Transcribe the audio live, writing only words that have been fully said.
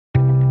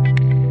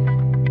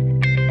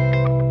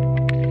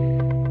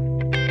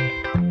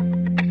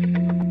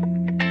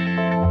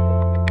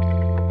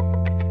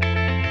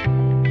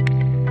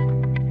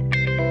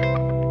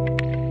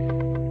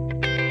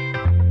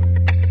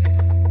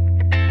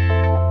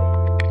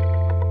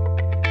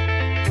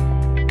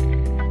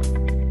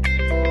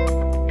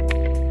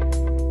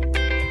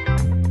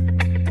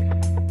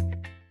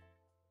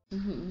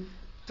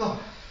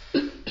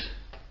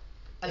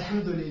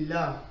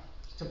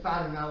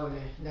now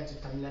that's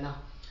it tamlana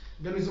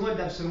do mi zuma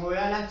dab sun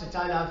ya la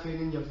ta la fe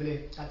ni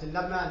nyofle ka ta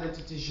labna na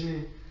ta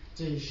jini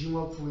te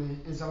jimo puni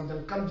in zam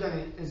dam kam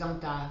jani in zam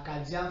ta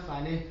ka jian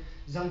fane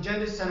zam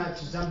jande sana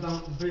tu zam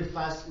ban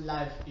breakfast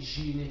live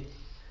jini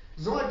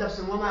zuma dab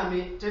sun ma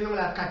mi te no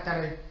la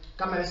katare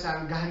kamar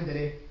san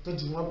gahandere to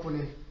jimo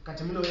puni ka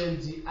ta mino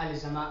yanzi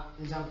alisama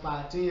in zam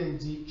pa te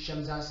yanzi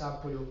shamza sa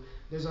polo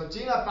de zo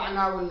tinga pa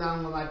na wona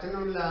ma ta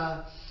no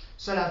la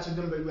sala tu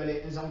dumbe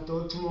wale in zam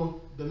to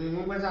tumo domin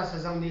mun gwaza sa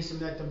zam ne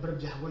simna ta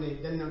burbi hagune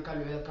dan nan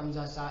kalu ya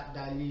kamza sa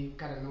dali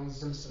karanan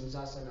zumsum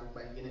za sa nan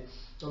bangine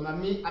to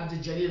mami abdul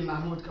jalil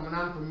mahmud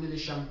kamana pun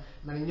milisham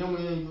man nyamu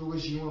yen yugo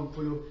jiwon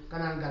pulo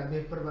kana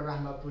garbe perba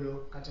rahma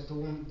pulo kata to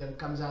dan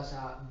kamza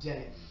sa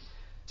biane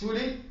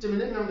tuli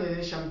timinin nan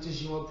da sham ti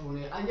jiwo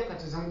pune anya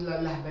kata zam la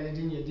lah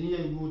baladin ya din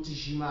yen yugo ti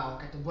jima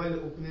kata bol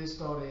opening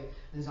story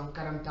in zam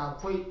karamta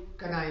poi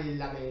kana yi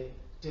labe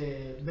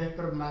te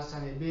beper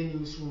masane be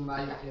ni suma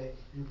yahle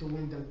nto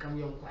wundam kam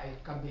yon kwai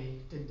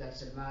kabe te dal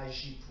salma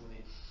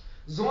jipune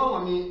zo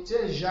wami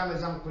te jama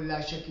zam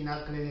kulla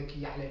shakina clinic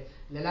yahle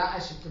lala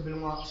ashit bil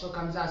mo so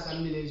kam za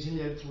sam mile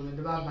jinel pune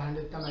de ba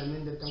hande tamal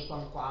min de tan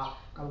kwan kwa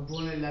ka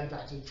bona la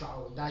da te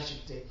chawo da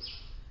shite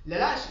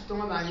lala ashit to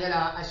ma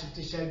yala ashit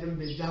shaldin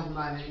be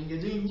jahuma ne inge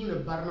din yuna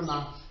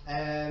barnama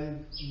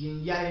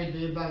yin yaye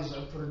be ban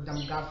zo pour dam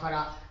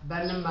gafara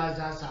ban ma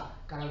za sa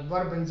kana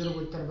barban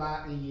zirgo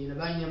tarba yi na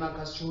ban yama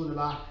ka su na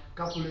ba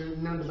ka kulu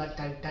nan da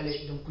batal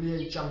tale don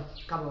kuliyan cham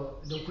ka ba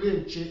don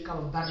kuliyan ce ka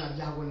ba barna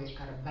jago ne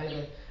kar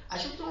balbe a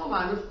shi to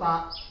ma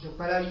nufa da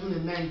kwala yuni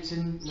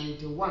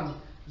 1991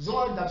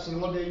 zo da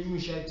sun wa be yuni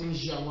shatin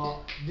jama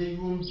da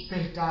yun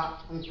peta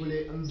on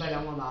kule an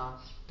bala ma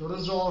to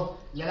rozo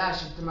lala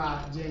shi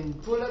tuma jen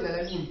pola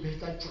lala yun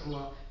peta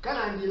chuma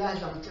kana ndi la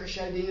zam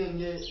trisha din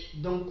ne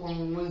don kon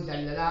mun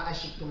zallala a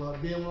shi tuma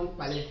be mun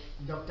pale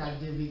Dr.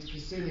 David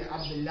Kisene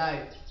Abdullahi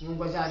mun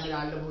gwaza ni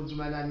Allah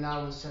jumala na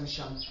won san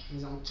sham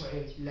zam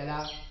tsoe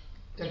lala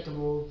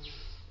tatabo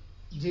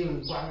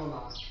jin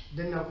gwamma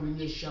dan na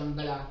kunye sham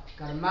bala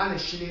karmana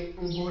shile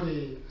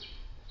ngore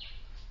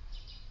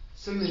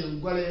semin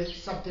gwale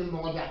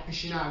septembre da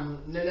pishinanu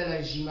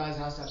lala jima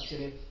za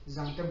sabtire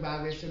zam ta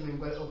baga semin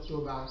gwale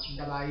october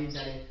da bayi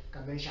dare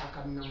ka ben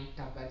shakam nan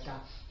tabata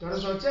to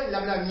resultat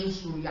labla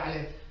nisu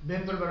yale be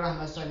berbara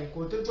masale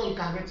ko to ton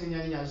ka ga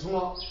tinya nya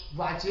zuwa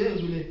ba ce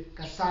yule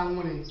ka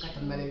samu ne ka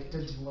tambale ta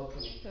juwa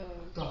pune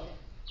to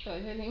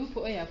hele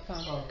info ya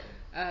pam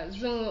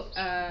so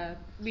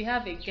we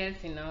have a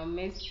guest in our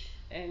midst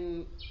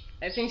and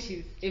I think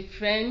she's a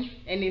friend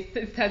and a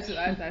sister to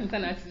us at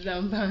Sana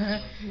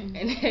Zamba,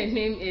 and her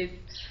name is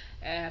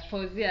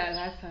Fouzia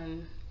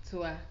Alhassan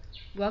Tua.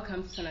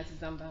 Welcome to Sana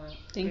Zamba.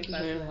 Thank you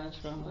very much,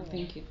 Rama.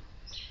 Thank you.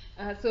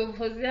 So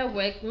Fouzia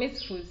work,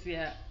 Miss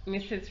Fouzia,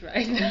 Mrs.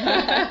 Right?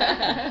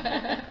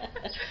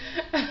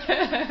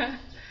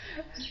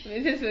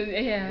 Mrs.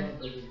 Fouzia,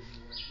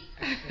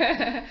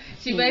 yeah.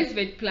 She works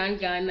with Plan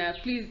Ghana.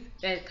 Please,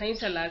 can you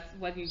tell us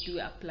what you do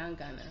at Plan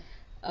Ghana?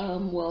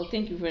 Well,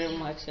 thank you very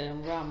much,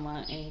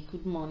 Rama, and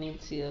good morning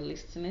to your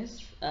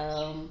listeners.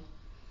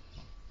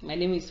 My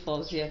name is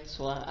Fouzia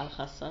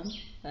Alhassan.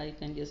 You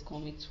can just call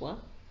me Tua.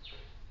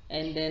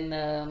 And then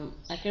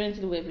I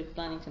currently work with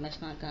Plan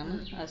International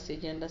Ghana as a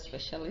gender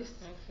specialist,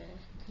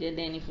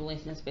 gender and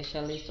influencing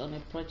specialist on a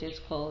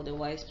project called the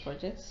WISE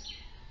Project.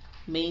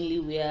 Mainly,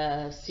 we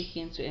are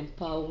seeking to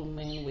empower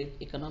women with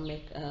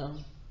economic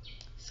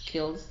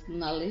skills,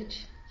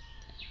 knowledge,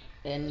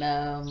 and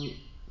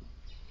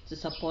to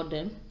support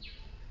them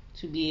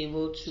to be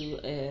able to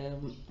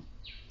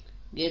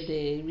get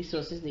the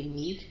resources they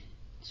need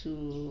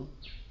to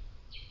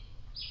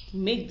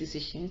make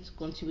decisions, to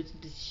contribute to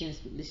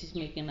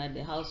decision making at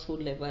the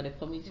household level, at the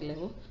community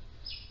level,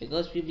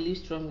 because we believe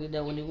strongly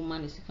that when a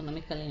woman is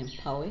economically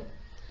empowered,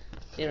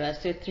 there are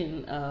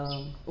certain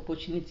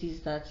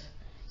opportunities that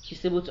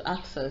she's able to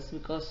access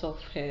because of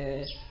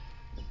her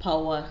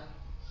power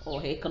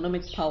or her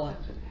economic power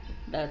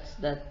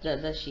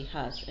that she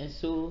has. And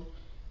so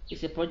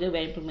it's a project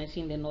we're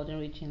implementing in the northern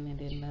region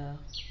and in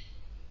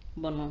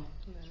Bono.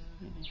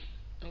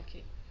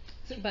 Okay.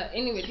 So, but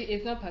anyway,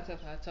 it's not part of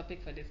our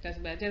topic for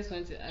discussion, but I just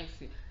want to ask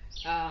you,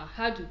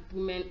 how do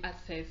women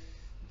access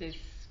this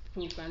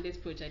program, this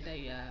project that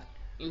you are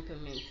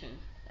implementing?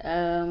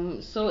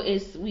 So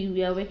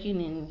we are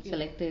working in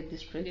selected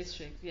districts.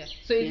 Yeah.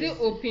 So is it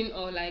open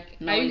or like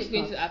no, are you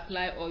going to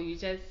apply or you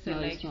just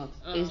select? No, it's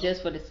not. It's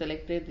just for the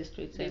selected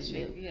districts.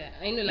 Yeah.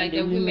 I know, like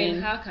the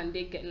women, how can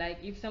they get, like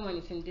if someone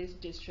is in this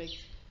district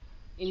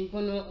in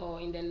Bono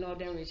or in the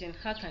northern region,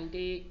 how can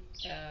they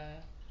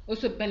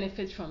also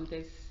benefit from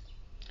this?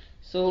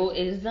 So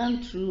it's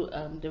done through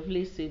the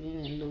village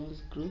saving and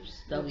loans groups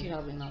that we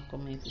have in our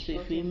community. So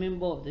if you're a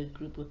member of the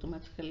group,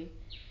 automatically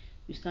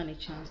you stand a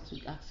chance to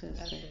access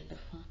the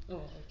fund. Oh,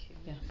 okay.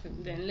 Yeah. So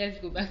then let's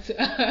go back to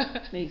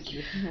Thank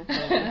you. No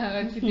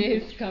problem.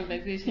 today's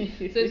conversation.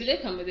 So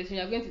today's conversation,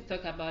 we are going to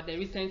talk about the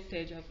recent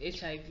surge of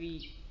HIV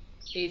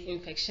AIDS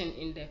infection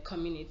in the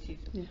communities.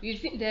 Yeah. We've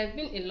seen there have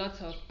been a lot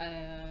of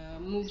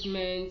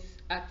movements,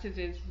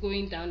 activists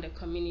going down the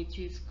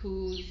community,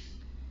 schools,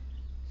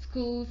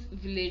 schools,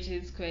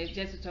 villages, squares,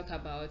 just to talk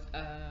about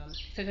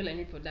sexual and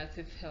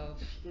reproductive health,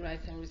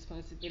 rights and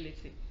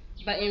responsibility.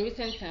 But in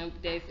recent times,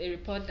 there's a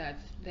report that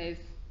there's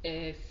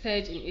a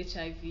surge in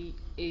HIV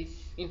AIDS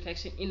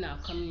infection in our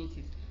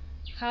communities.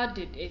 How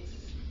did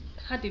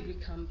we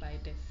come by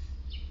this?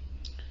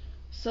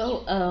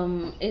 So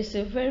it's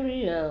a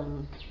very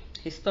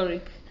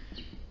historic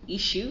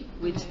issue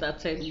which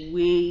started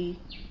way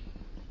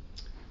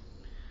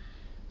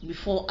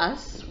before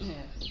us.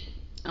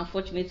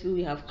 Unfortunately,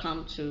 we have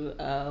come to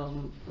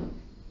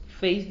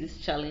face this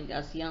challenge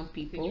as young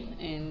people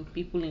and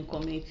people in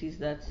communities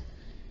that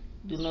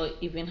do not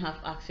even have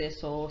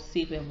access or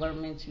safe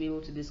environment to be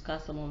able to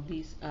discuss some of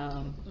these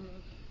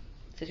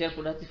sexual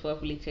reproductive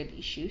health related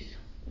issues.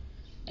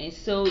 And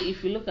so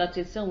if you look at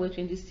it, somewhere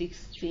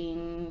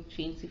 2016,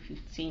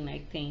 2015,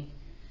 I think,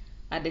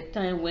 at the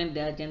time when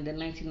the Agenda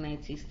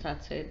 1990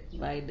 started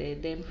by the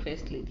then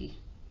First Lady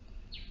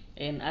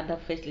and other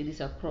First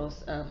Ladies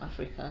across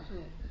Africa,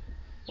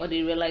 what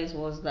they realized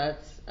was that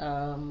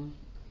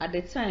at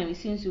the time, it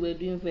seems we were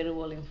doing very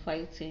well in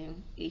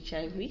fighting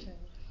HIV,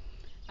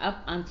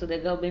 up until the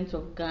government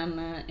of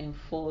Ghana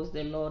enforced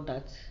the law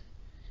that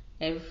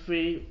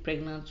every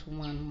pregnant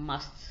woman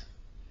must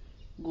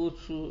go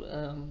through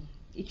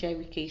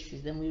HIV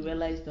cases. Then we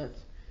realized that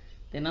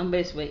the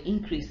numbers were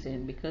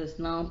increasing because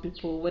now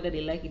people, whether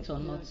they like it or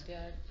not,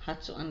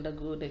 had to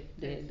undergo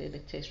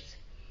the test.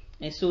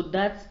 And so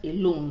that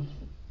alone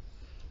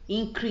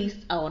increased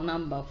our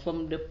number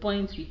from the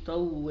point we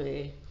thought we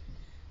were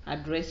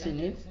addressing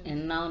it,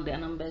 and now the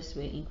numbers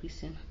were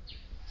increasing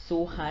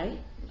so high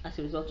as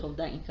a result of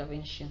that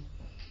intervention.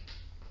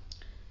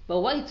 But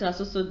what it has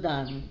also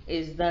done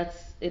is that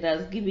it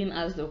has given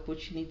us the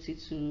opportunity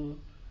to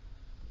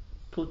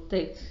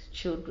protect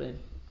children,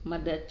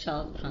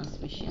 mother-child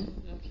transmission,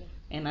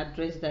 and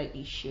address that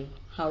issue.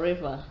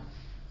 However,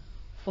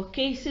 for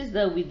cases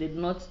that we did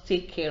not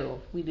take care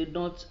of, we did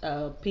not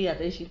pay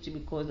attention to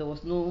because there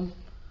was no,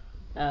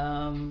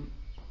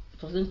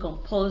 it wasn't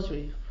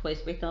compulsory for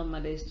expectant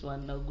mothers to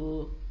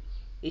undergo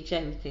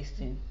HIV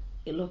testing.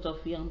 A lot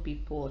of young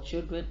people or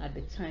children at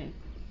the time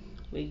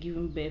were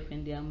giving birth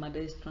and their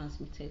mothers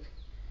transmitted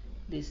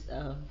this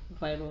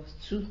virus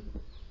to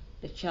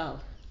the child.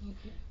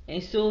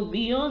 And so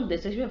beyond the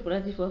sexual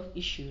reproductive health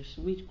issues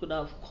which could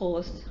have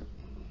caused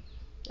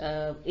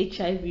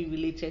HIV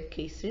related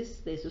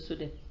cases, there's also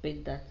the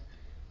fact that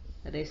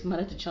there's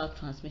mother to child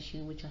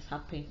transmission which has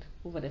happened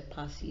over the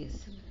past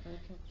years.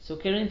 So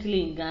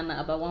currently in Ghana,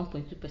 about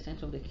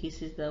 1.2% of the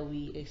cases that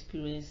we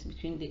experience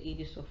between the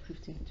ages of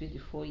 15 to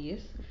 24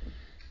 years,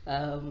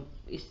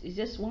 it's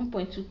just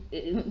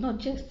 1.2, not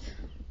just,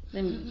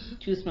 let me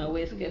choose my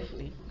words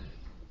carefully,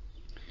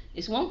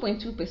 it's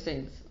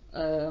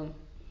 1.2%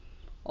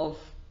 of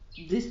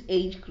this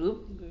age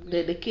group,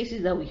 the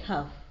cases that we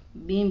have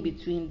being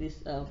between this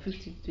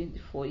 15 to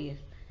 24 years.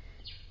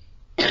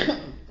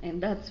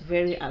 And that's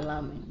very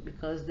alarming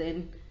because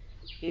then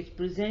it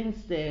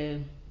presents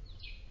the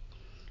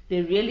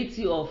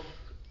reality of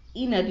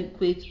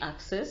inadequate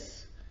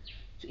access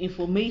to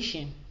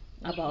information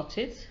about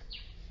it,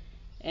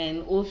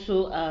 and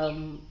also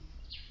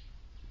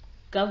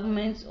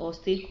governments or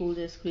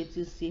stakeholders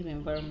creating safe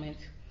environment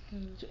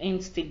to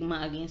end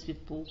stigma against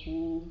people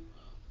who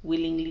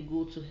willingly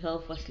go to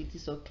health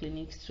facilities or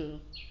clinics to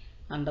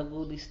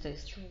undergo this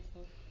test.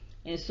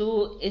 And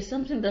so it's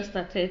something that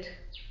started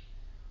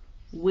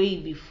way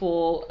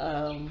before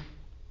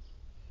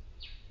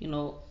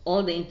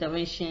all the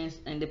interventions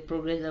and the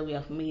progress that we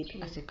have made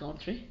as a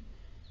country,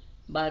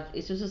 but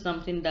it's also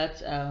something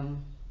that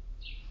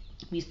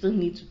we still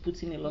need to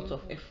put in a lot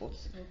of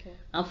efforts.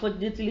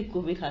 Unfortunately,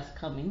 COVID has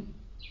come in.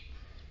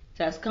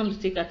 It has come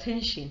to take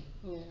attention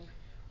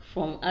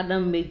from other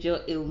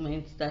major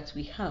ailments that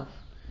we have.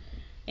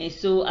 And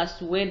so as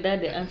to whether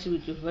the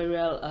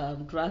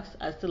antiretroviral drugs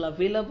are still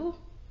available,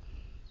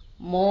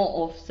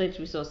 more of such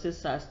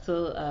resources are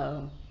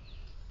still,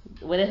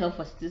 whether health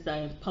facilities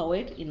are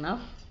empowered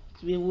enough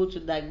to be able to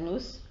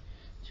diagnose,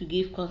 to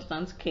give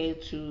constant care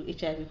to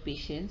HIV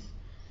patients,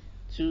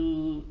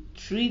 to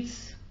treat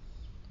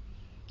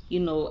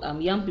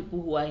young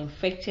people who are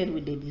infected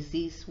with the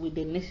disease with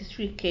the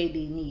necessary care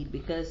they need,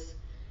 because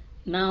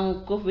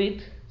now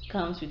COVID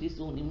comes with its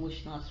own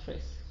emotional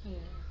stress.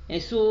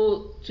 And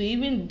so to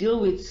even deal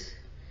with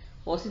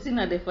or sitting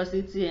at the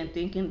facility and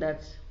thinking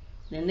that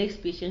the next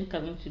patient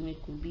coming to me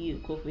could be a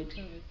COVID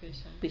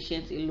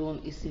patient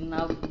alone is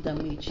enough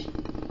damage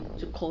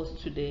to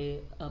cause to the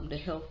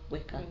health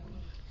worker.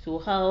 So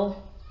how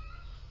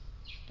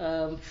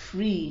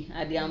free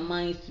are their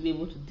minds to be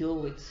able to deal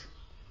with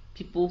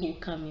people who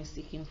come in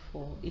seeking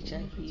for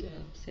HIV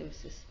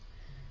services?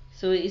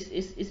 So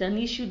it's an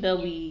issue that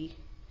we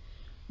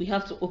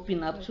have to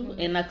open up to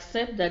and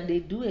accept that they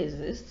do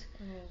exist,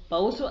 but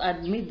also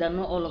admit that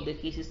not all of the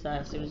cases are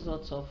as a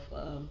result of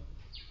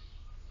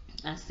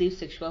unsafe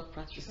sexual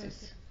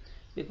practices,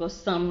 because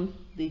some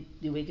they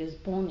were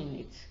just born in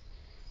it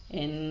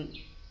and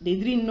they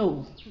didn't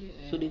know,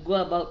 so they go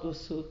about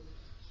also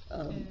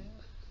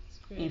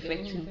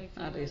infecting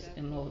others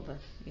and all that.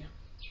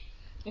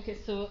 Okay,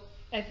 so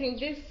I think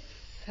this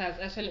has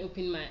actually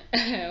opened my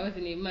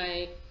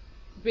my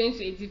brain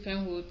to a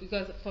different world,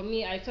 because for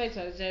me I thought it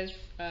was just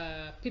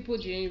people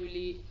didn't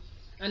really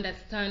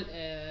understand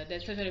the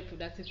sexual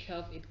reproductive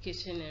health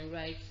education and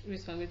rights,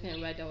 responsibility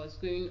and right that was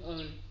going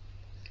on.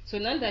 So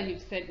now that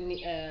you've said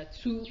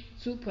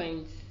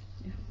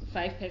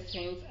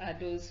 2.5% are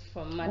those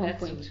from mother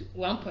to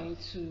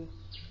 1.2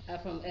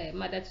 from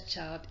mother to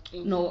child.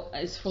 No,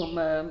 it's from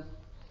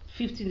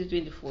 15 to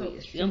 24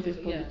 years. Young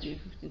people between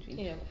 15 to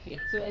 24.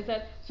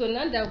 Yeah. So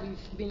now that we've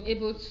been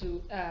able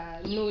to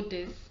know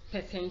this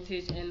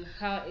percentage and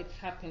how it's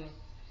happening,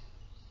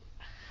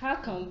 how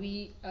can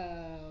we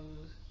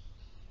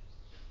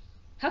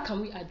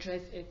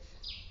address it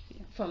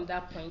from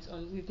that point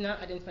on? We've now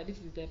identified this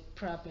is the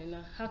problem.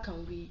 Now, how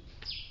can we?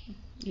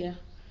 Yeah.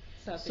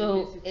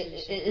 So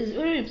it's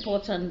very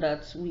important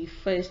that we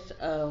first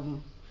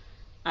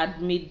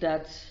admit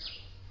that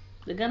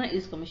the Ghana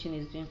AIDS Commission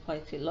is doing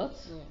quite a lot.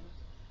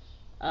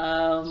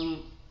 Yeah.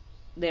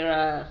 There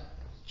are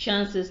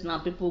chances now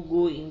people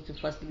go into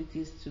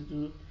facilities to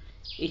do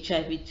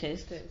HIV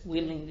tests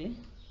willingly.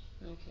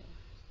 Okay.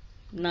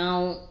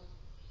 Now,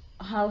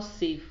 how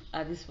safe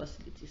are these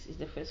facilities is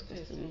the first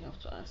question we have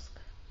to ask.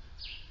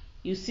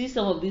 You see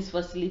some of these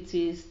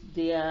facilities,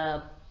 they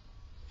are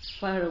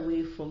far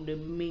away from the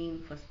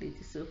main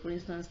facilities. So for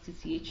instance,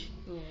 TTH,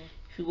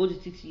 if you go to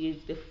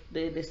TTH,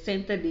 the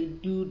center they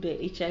do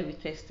the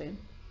HIV testing,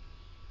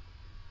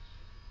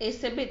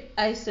 it's a bit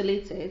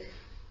isolated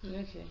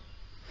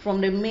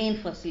from the main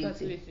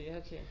facility.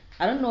 Okay.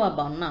 I don't know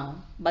about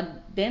now,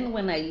 but then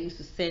when I used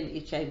to send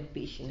HIV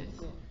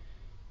patients,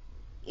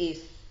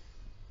 it's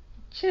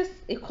just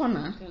a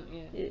corner,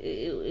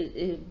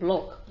 a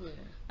block,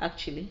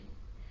 actually.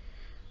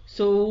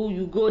 So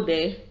you go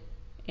there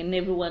and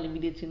everyone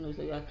immediately knows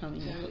that you are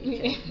coming here for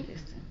HIV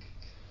testing.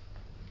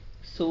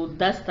 So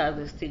that starts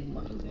the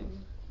stigma.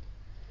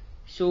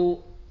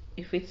 So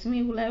if it's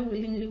me, will I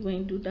willingly go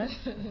and do that?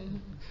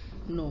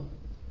 No.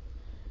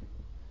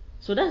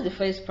 So that's the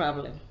first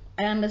problem.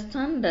 I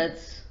understand that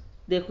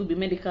there could be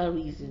medical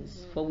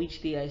reasons for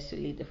which they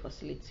isolate the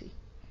facility.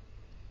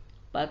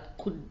 But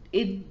could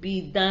it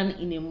be done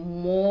in a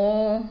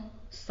more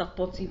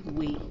supportive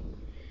way,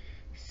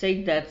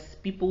 such that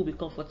people will be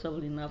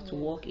comfortable enough to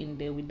walk in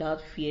there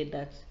without fear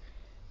that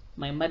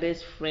my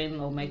mother's friend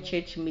or my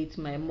church mate,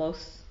 my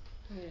mosque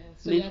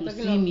mate will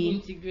see me?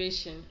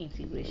 Integration,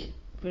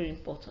 very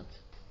important.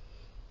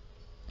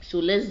 So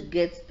let's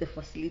get the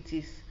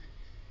facilities,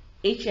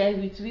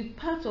 HIV to be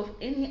part of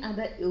any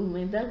other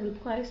ailment that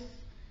requires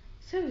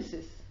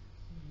services.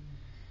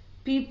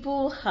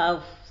 People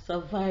have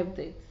survived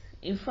it.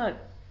 In fact,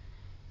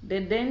 the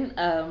then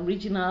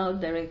regional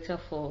director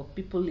for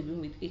people living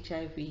with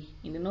HIV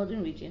in the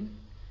northern region,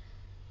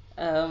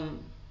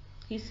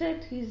 he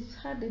said he's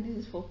had the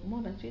disease for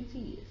more than 20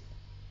 years.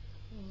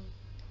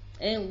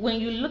 And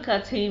when you look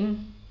at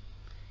him,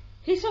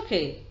 he's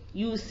okay.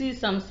 You see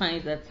some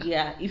signs that,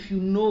 if you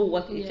know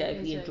what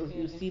HIV is,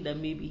 you see that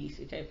maybe he's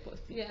HIV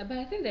positive. Yeah, but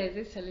I think there is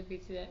a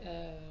celebrity,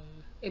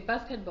 a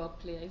basketball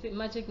player. Is it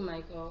Magic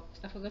Mike, or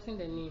I've forgotten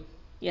the name?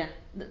 Yeah,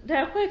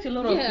 there are quite a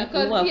lot of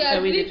people who have carried it. Yeah, I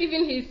believe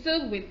even he's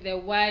still with the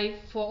wife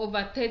for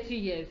over 30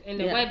 years, and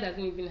the wife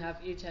doesn't even have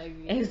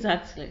HIV.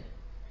 Exactly.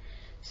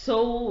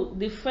 So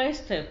the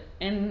first step,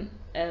 and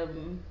I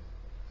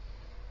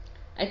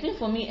think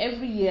for me,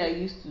 every year I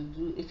used to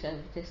do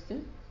HIV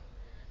testing.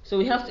 So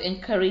we have to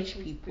encourage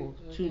people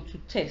to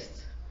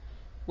test.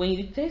 When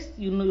you test,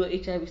 you know your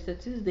HIV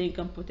status, then you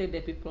can protect the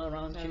people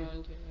around you.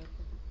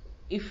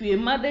 If you're a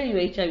mother and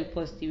you're HIV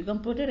positive, you can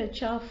protect a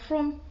child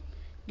from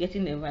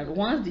getting the virus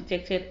once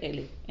detected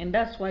early, and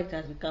that's why it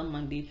has become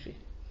mandatory.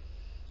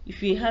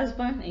 If you're a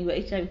husband and you're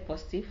HIV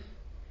positive,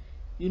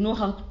 you know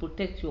how to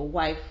protect your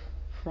wife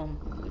from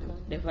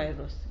the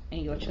virus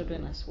and your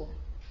children as well.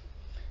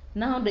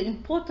 Now, the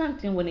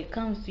important thing when it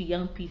comes to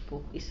young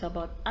people is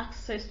about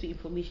access to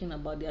information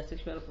about their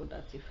sexual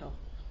reproductive health.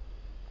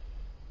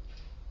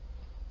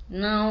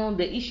 Now,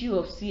 the issue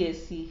of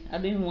CSC, I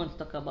don't even want to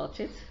talk about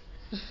it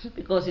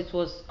because it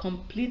was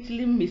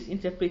completely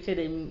misinterpreted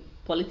and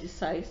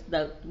politicized,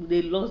 that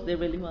they lost the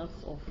relevance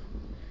of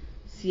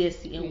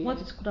CSC and what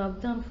it could have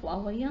done for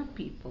our young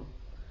people.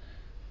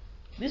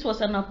 This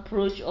was an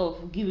approach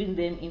of giving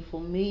them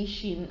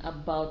information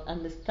about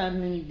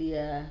understanding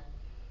their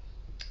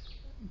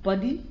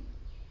body,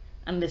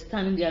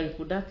 understanding their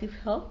reproductive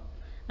health,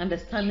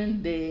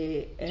 understanding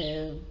the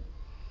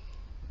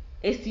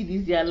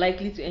STDs they are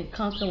likely to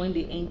encounter when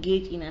they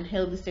engage in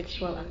unhealthy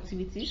sexual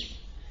activities.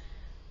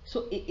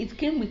 So it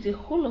came with a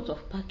whole lot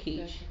of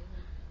package.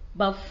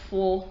 But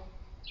for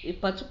a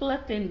particular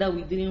thing that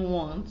we didn't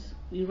want,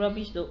 we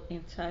rubbished the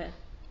entire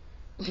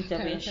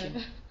intervention.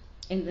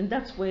 And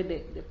that's where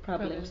the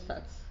problem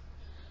starts.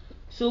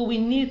 So we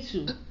need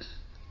to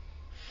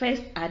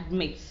first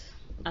admit,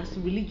 as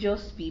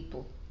religious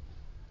people,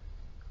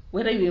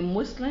 whether you're a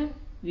Muslim,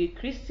 you're a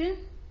Christian,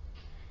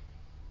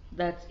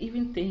 that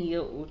even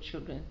 10-year-old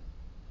children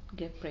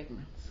get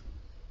pregnant.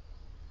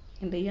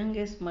 And the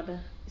youngest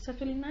mother is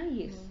actually 9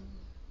 years.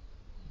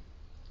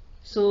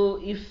 So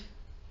if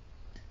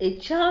a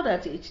child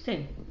at age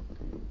 10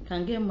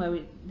 can get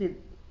married,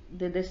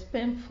 did the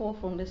sperm fall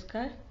from the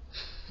sky?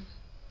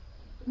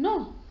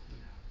 No.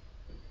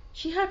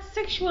 She had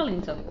sexual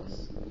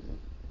intercourse.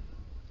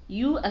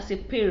 You as a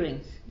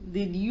parent,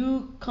 did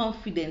you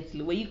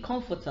confidently, were you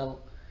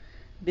comfortable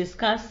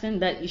discussing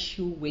that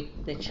issue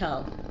with the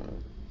child?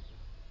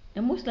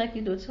 And most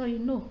likely they'll tell you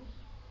no.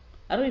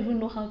 I don't even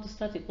know how to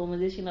start a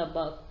conversation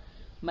about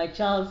my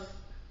child's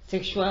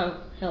sexual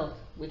health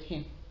with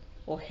him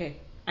or her.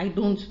 I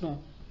don't know.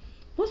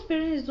 Most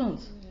parents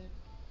don't.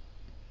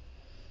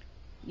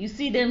 You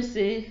see them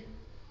say,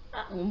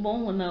 so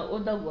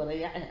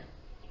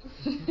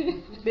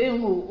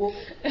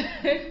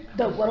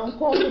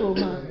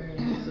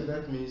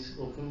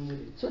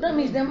that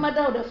means the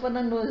mother or the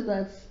father knows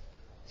that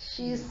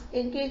she's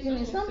engaging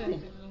in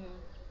something.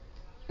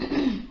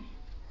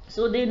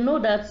 So they know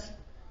that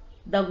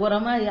the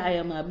guarama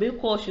yayama be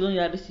caution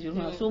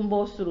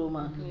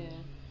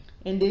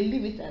and they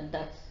leave it at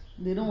that.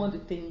 They don't want to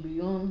think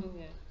beyond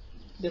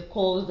the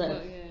cause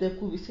that there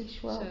could be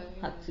sexual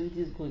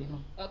activities going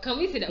on. Can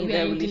we say that we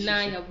are in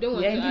denial? We don't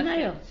want to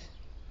accept.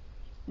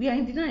 We are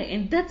in denial,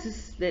 and that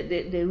is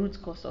the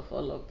root cause of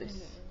all of this.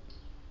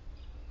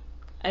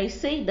 I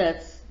say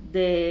that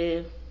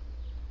the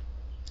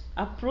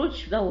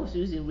approach that was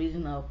used in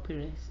raising our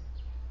parents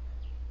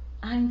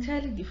are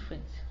entirely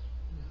different.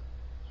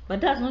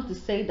 But that's not to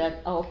say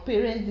that our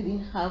parents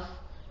didn't have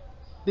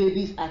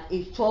babies at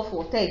age 12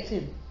 or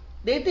 13.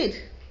 They did.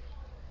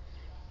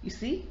 You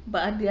see,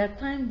 but at their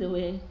time there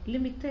were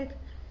limited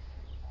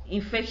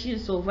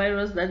infections or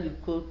virus that you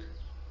could,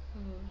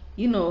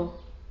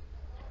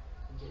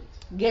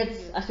 get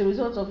as a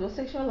result of your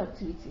sexual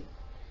activity.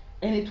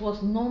 And it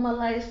was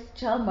normalized,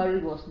 child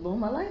marriage was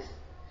normalized.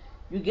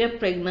 You get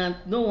pregnant,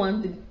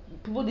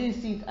 people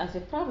didn't see it as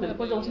a problem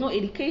because there was no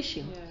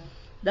education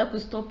that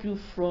could stop you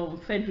from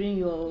furthering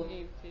your...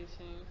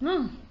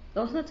 No,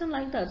 there was nothing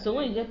like that. So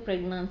when you get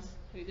pregnant,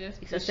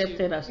 it's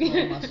accepted as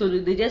normal. So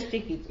they just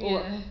take it.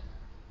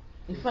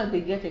 In fact,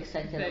 they get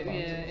excited about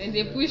it. And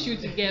they push you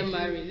to get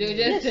married. They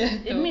just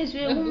it means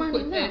you're a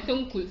woman now.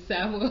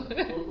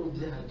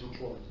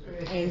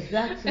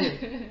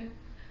 Exactly.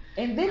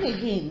 And then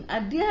again,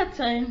 at their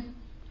time,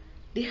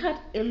 they had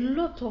a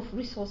lot of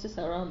resources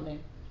around them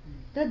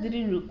that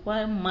didn't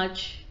require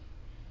much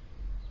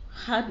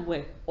hard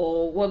work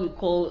or what we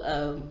call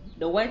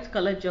the white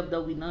collar job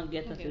that we now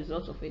get as a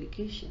result of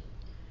education.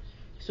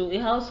 So a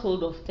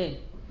household of 10,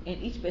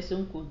 and each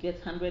person could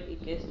get 100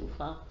 acres to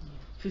farm,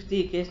 50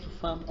 acres to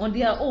farm on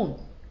their own.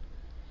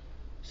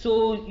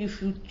 So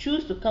if you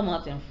choose to come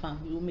out and farm,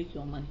 you will make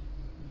your money.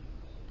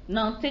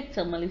 Now take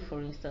Tamale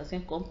for instance,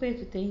 and compare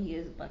to 10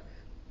 years back.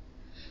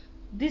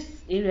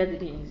 This area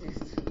didn't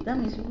exist. That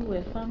means people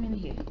were farming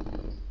here.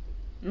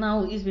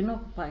 Now it's been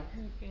occupied.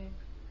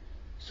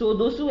 So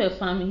those who were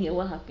farming here,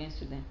 what happens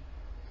to them?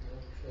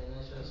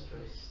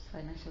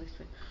 Financial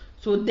stress.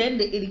 So then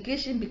the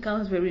education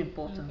becomes very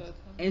important.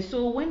 And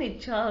so when a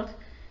child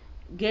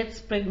gets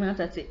pregnant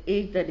at an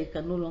age that they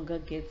can no longer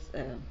get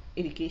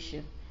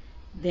education,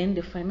 then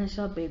the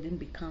financial burden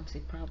becomes a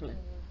problem.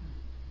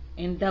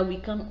 And that we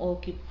can't all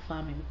keep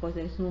farming because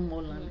there's no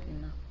more land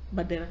enough.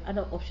 But there are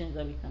other options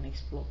that we can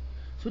explore.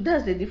 So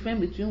that's the difference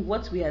between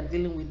what we are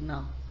dealing with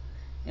now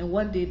and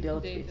what they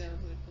dealt with.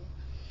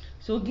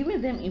 So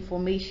giving them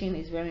information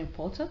is very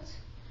important.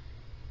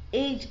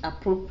 Age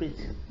appropriate,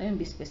 let me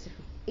be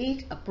specific,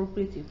 age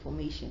appropriate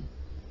information.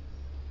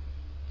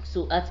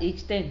 So at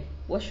age 10,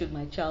 what should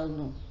my child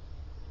know?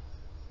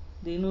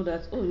 They know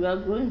that, oh, you are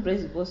growing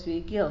breast because you're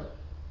a girl.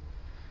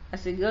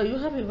 As a girl, you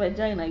have a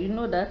vagina, you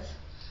know that.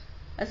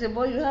 As a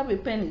boy, you have a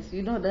penis,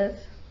 you know that.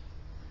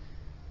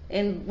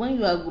 And when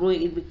you are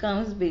growing, it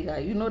becomes bigger,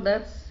 you know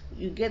that.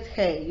 You get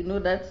hair, you know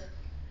that.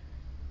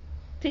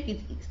 Take it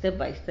step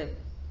by step.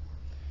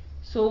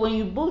 So when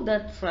you build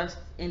that trust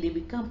and they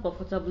become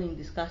comfortable in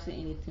discussing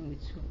anything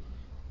with you,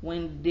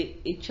 when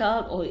a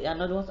child or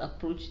an adult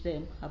approach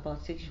them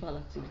about sexual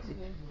activity,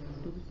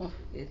 they'll be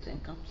confident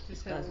and come to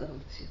discuss that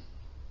with you.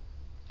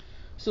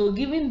 So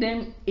giving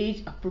them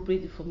age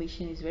appropriate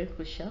information is very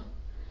crucial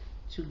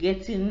to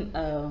getting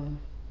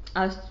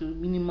us to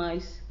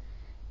minimize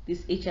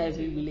these HIV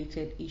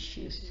related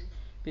issues,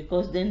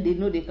 because then they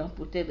know they can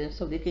protect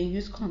themselves, they can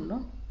use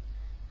condom.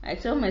 I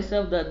tell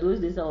myself that those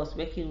days I was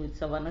working with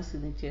Savannah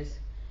signatures,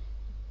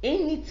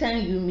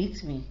 anytime you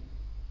meet me,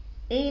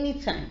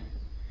 anytime,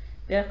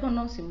 there are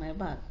condoms in my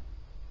bag.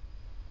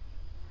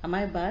 Am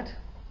I bad?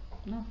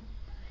 No.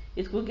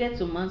 It could get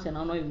to months and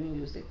I'll not even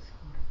use it.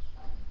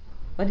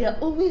 But they are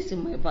always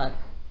in my bag.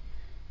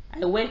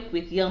 I work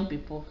with young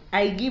people.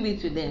 I give it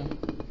to them.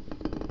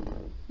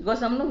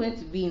 Because I'm not going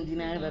to be in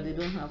denial that they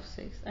don't have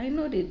sex. I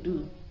know they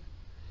do.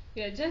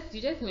 Yeah,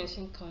 you just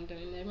mentioned condom,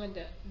 and I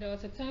remember there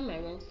was a time I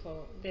went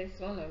for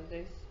one of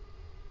this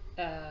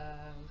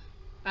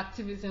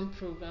activism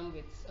program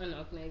with an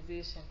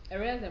organization. I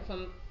realized that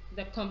from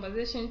the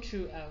conversation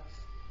throughout,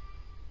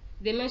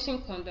 they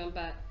mentioned condom,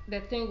 but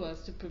the thing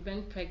was to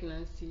prevent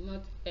pregnancy,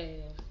 not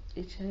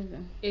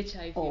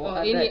HIV or or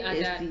other any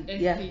other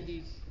yeah.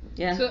 STDs.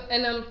 Yeah. So,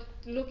 and I'm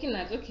looking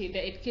at, okay,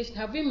 the education,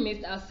 have we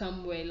missed out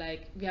somewhere?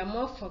 Like, we are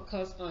more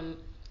focused on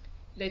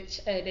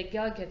the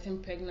girl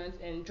getting pregnant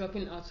and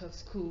dropping out of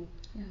school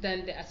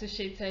than the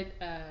associated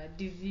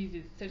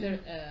diseases,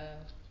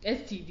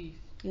 STDs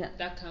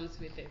that comes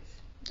with it.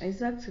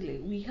 Exactly,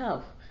 we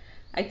have.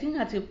 I think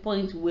at a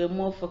point we're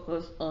more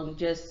focused on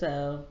just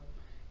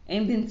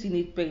ending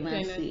teenage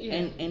pregnancy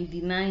and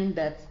denying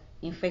that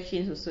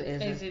infections also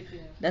exist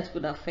that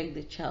could affect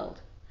the child.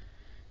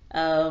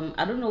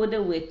 I don't know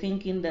whether we're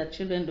thinking that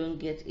children don't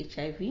get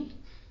HIV,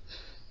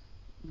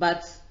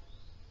 but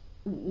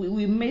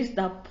we missed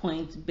that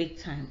point big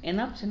time. And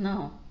up to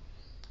now,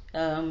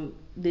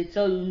 they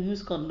tell you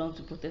use condom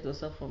to protect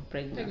yourself from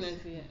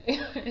pregnancy.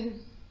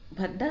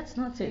 But that's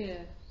not it.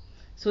 Yeah.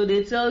 So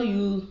they tell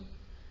you,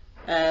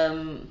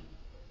 and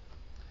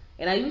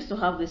I used to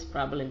have this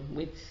problem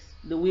with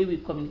the way we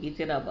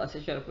communicated about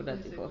sexual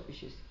reproductive health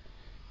issues.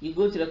 You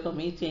go to the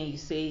community and you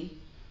say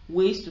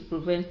ways to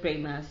prevent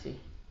pregnancy.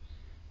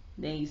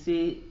 Then you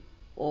say,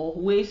 or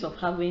ways of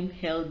having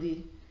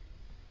healthy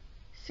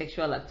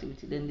sexual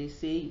activity. Then they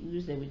say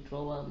use the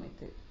withdrawal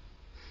method.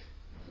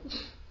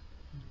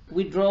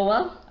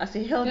 Withdrawal as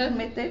a healthy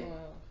method? Wow.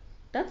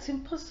 That's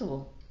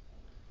impossible.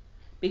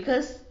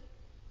 Because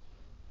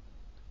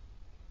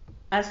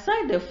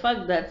aside the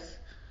fact that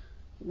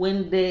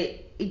when the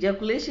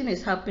ejaculation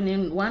is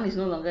happening, one is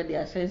no longer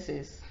their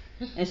senses,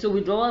 and so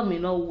withdrawal may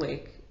not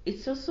work.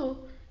 It's also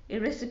a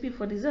recipe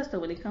for disaster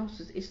when it comes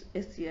to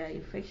STI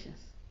infections,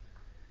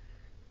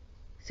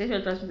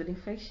 sexually transmitted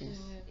infections.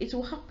 It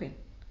will happen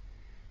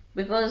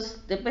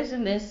because the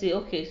person then say,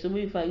 okay, so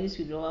maybe if I use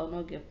withdrawal, I'll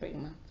not get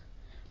pregnant.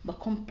 But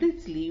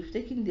completely, you've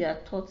taken their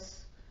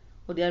thoughts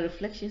or their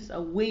reflections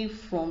away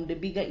from the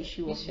bigger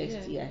issue of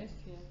STI.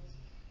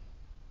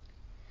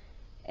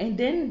 And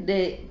then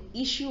the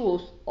issue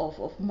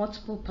of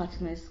multiple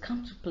partners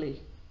come to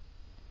play.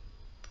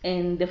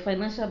 And the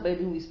financial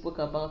burden we spoke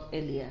about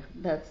earlier,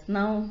 that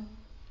now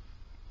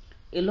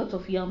a lot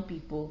of young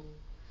people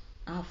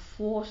are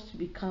forced to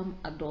become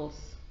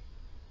adults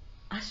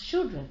as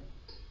children.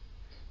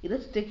 Either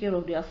to take care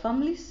of their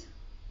families,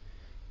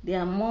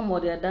 their mom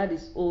or their dad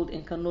is old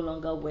and can no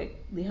longer work,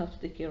 they have to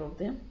take care of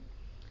them.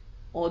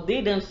 Or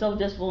they themselves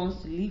just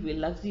want to live a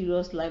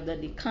luxurious life that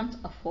they can't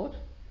afford.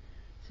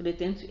 So they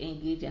tend to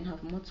engage and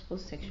have multiple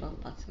sexual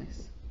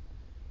partners.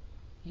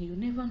 And you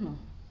never know.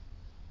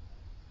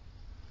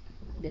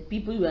 The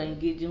people you are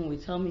engaging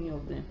with, how many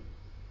of them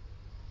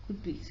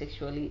could be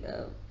sexually,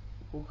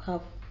 who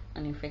have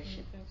an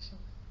infection.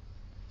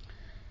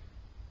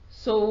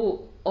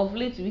 So of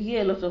late we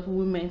hear a lot of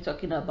women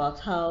talking about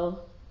how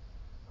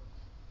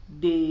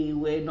they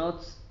were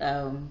not,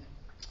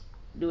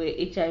 they were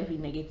HIV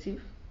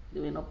negative, they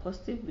were not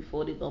positive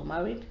before they got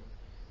married.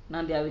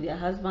 Now they are with their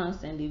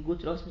husbands and they go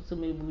to the hospital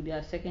maybe with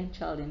their second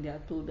child and they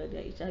are told that they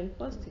are HIV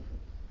positive.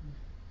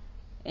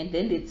 And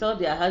then they tell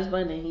their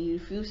husband and he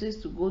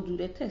refuses to go do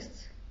the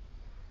test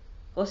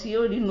because he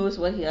already knows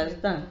what he has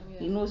done.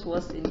 He knows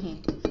what's in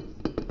him.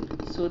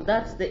 So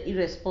that's the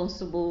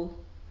irresponsible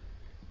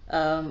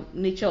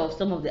nature of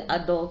some of the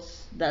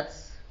adults that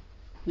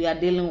we are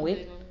dealing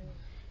with.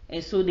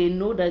 And so they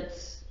know that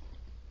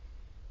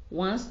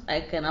once I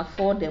can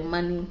afford the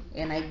money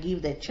and I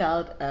give the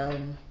child,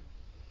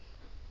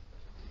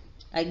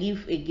 I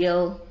give a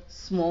girl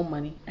small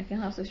money, I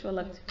can have sexual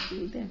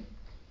activity with them.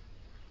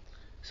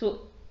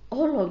 So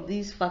all of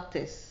these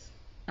factors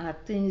are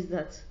things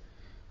that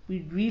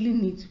we really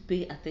need to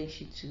pay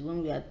attention to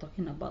when we are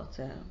talking about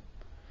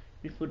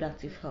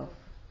reproductive health.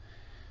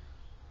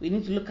 We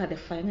need to look at the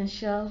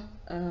financial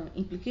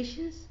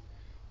implications.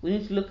 We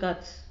need to look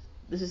at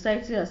the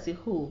society as a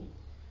whole,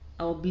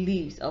 our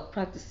beliefs, our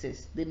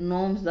practices, the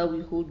norms that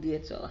we hold dear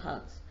to our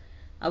hearts.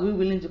 Are we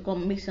willing to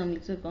make some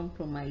little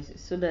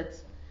compromises so that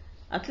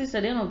at least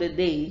at the end of the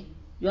day,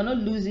 you're not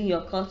losing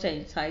your culture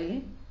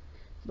entirely,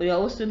 but you're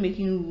also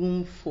making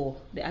room for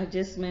the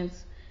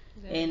adjustments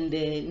and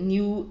the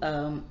new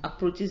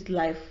approaches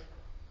life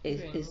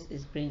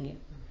is bringing,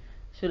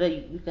 so that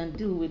you can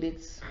deal with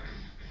it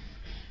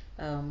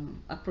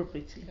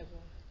appropriately.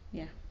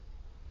 Yeah.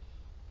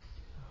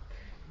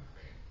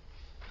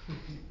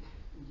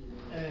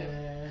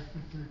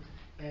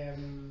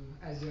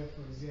 As you're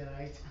Fouzia,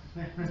 right?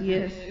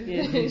 Yes,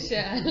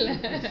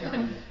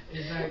 Inshallah.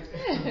 In fact,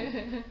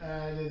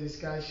 the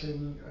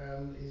discussion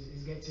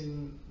is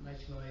getting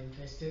much more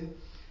interesting.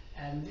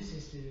 And this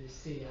is to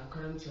say,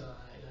 according to our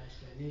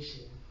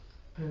explanation,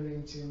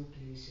 parenting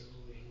plays a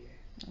role here.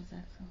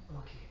 Exactly.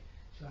 Okay.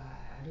 So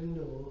I don't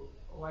know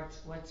what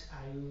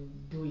are you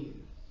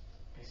doing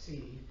per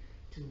se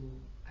to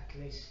at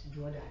least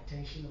draw the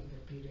attention of the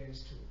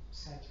parents to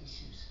such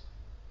issues,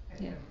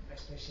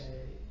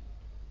 especially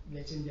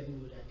letting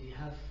them know that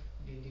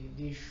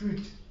they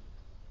should.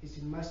 It's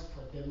a must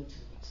for them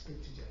to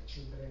speak to their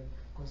children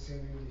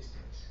concerning these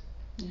things.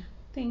 Yeah,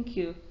 thank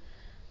you.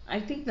 I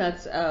think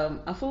that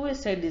I've always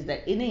said is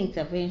that any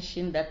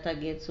intervention that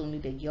targets only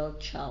the girl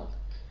child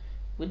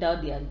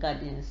without their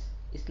guardians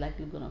is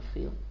likely going to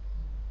fail.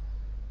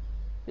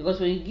 Because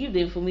when you give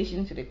the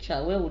information to the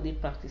child, where would they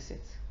practice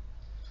it?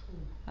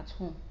 At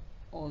home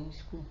or in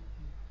school.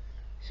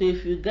 So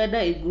if you gather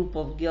a group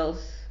of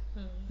girls,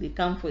 they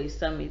come for a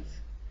summit,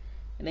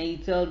 and then you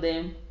tell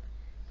them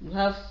you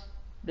have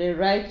the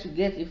right to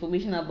get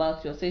information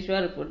about your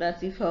sexual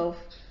reproductive health,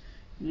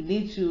 you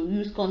need to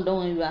use condom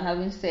when you are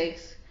having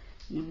sex,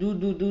 you do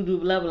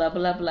blah blah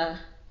blah blah,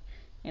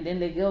 and then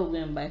the girl will go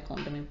and buy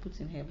condom and put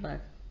in her bag,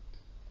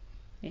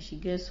 and she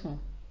gets home.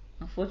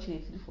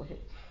 Unfortunately for her,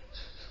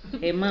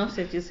 her mom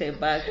searches her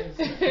bag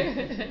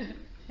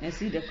and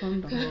see the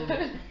condom.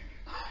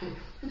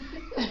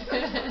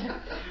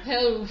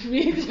 Hell will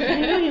freeze.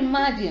 Can you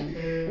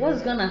imagine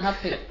what's gonna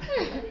happen?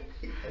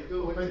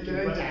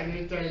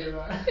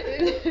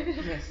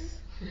 Yes.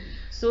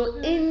 So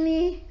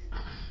any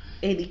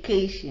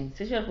education,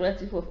 sexual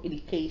reproductive of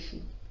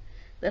education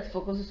that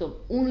focuses on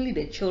only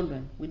the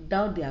children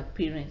without their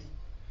parents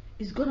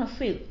is gonna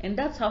fail. And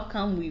that's how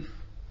come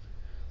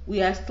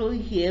we are still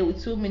here with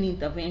so many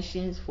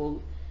interventions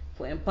for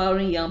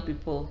empowering young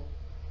people,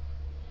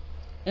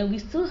 and we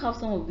still have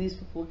some of these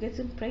people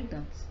getting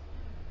pregnant,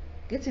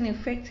 getting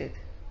infected,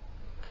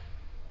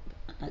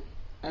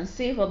 and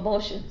safe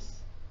abortions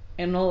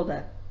and all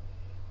that.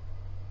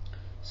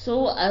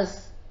 So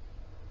as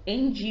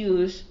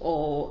NGOs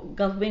or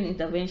government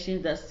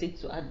interventions that seek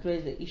to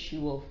address the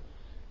issue of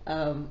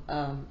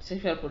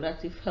sexual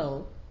reproductive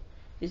health,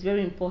 it's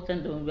very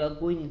important that when we are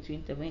going into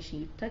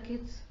intervention, you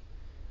target,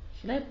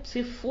 should I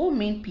say, 4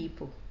 main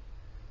people.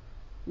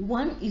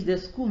 One is the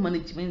school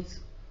management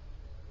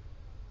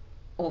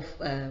of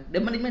the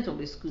management of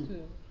the school.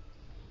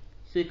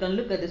 So you can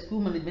look at the school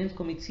management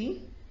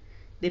committee,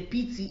 the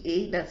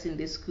PTA that's in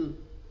the school,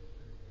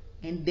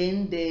 and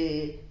then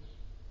the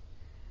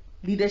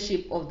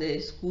leadership of the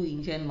school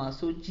in general.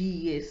 So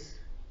GES,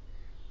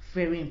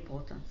 very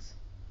important.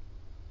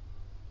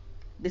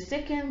 The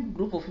second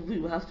group of people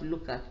you have to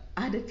look at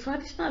are the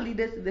traditional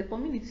leaders in the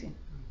community.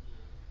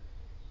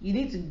 You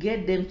need to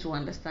get them to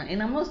understand.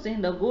 And I'm not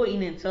saying that go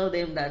in and tell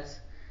them that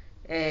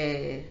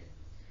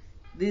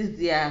this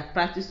their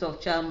practice of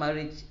child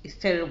marriage is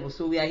terrible,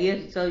 so we are here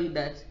to tell you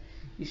that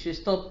you should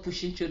stop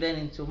pushing children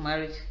into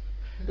marriage.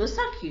 They'll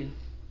sack you.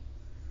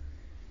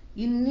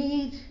 You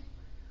need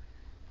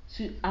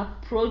to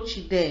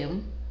approach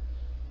them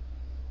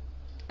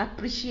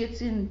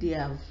appreciating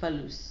their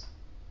values.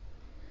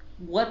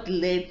 What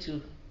led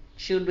to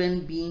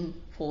children being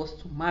forced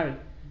to marry?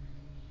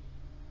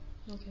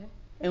 Okay.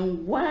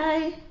 And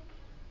why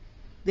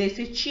there's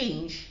a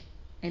change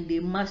and they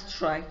must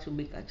try to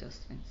make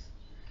adjustments.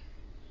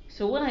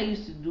 So when I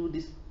used to do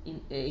this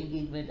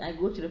engagement, I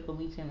go to the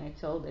committee and I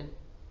tell them,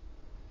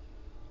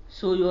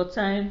 so your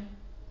time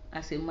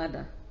as a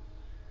mother,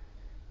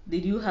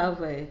 did you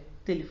have a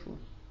telephone?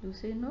 They'll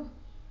say no.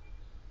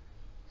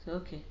 So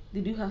okay,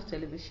 did you have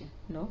television?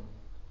 No.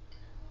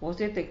 Was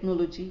there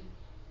technology?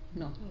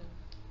 No.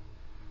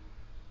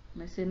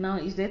 And I say, now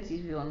is there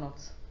TV or not?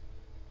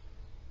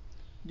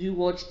 Do you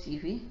watch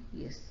TV?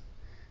 Yes.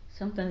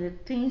 Sometimes the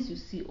things you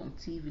see on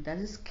TV,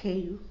 does it scare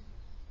you?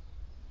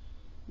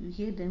 You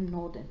hear them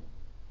nodding,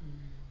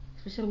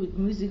 especially with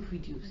music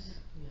videos.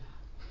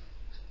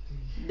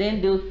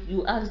 Then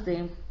you ask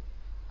them,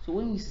 so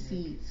when you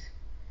see it,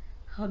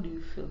 how do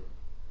you feel?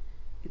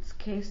 It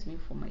scares me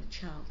for my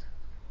child.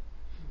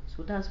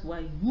 So that's why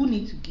you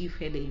need to give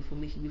her the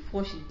information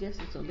before she gets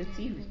it on the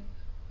TV.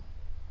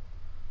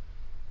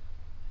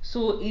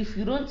 So if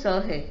you don't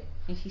tell her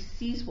and she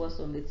sees what's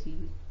on the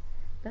TV,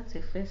 that's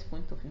her first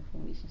point of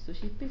information. So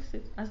she picks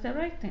it as the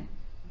right thing.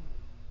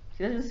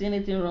 She doesn't see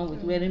anything wrong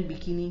with wearing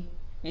bikini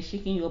and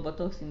shaking your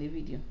buttocks in the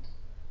video,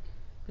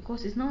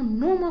 because it's now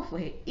normal for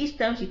her. Each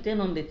time she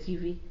turns on the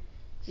TV,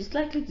 she's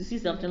likely to see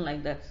something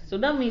like that. So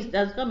that means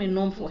that's become a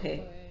norm for her.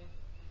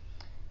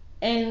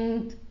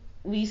 And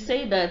we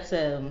say that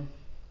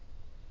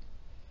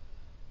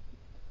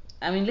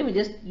let me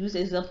just use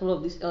an example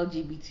of this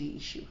LGBT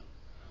issue.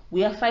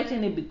 We are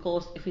fighting it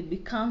because if it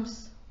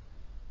becomes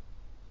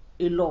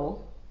a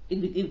law,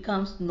 it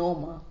becomes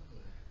normal,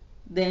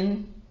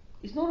 then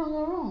it's no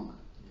longer wrong.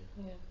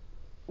 Yeah.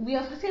 We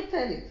have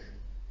accepted it.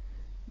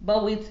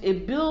 But with a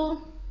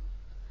bill,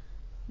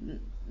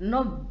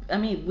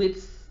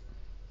 with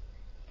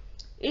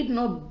it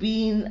not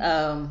being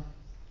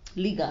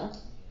legal,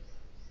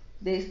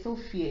 there is still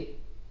fear,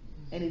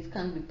 and it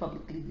can't be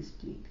publicly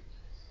displayed.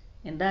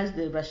 And that's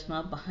the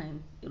rationale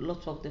behind a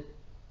lot of the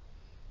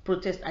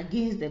protest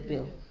against the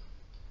bill.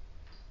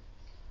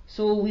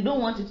 So we don't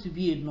want it to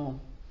be a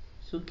norm.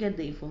 So get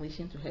the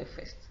information to her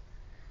first,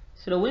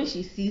 so that when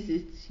she sees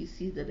it, she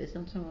sees that there's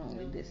something wrong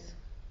with this.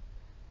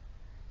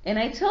 And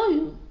I tell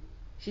you,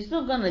 she's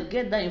not gonna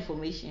get that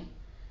information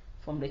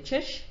from the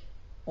church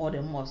or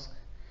the mosque,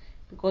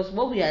 because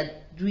what we are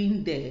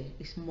doing there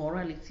is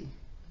morality.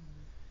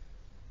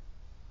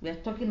 We are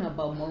talking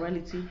about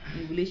morality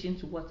in relation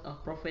to what our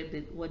prophet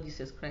did, what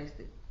Jesus Christ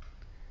did.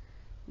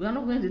 We are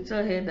not going to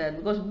tell her that,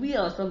 because we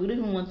ourselves, we don't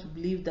even want to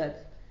believe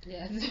that.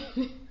 Yes.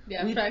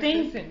 We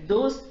think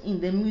those in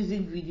the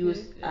music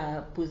videos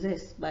are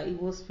possessed by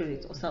evil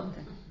spirits or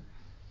something.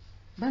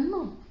 But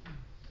no,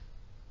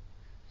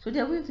 So they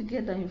are going to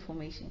get that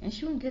information, and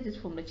she won't get it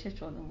from the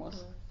church or the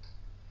mosque,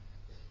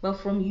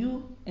 but from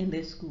you and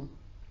the school.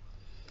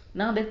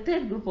 Now the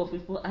third group of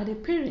people are the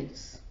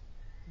parents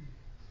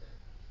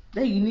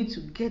that you need to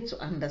get to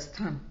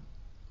understand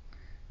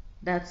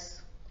that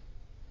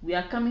we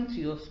are coming to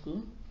your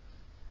school.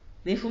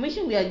 The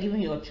information we are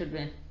giving your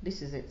children,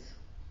 this is it.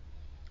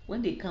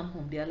 When they come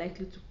home, they are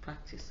likely to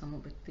practice some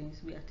of the things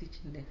we are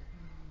teaching them.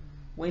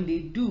 When they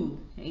do,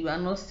 and you are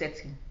not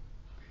certain,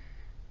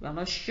 you are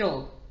not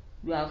sure,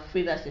 you are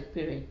afraid as a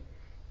parent,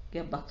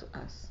 get back to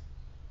us.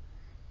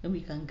 Then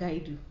we can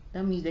guide you.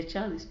 That means the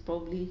child is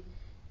probably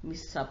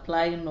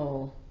misapplying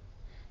or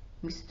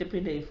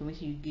misinterpreting the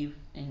information you give,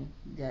 and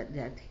they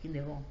are taking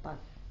the wrong path.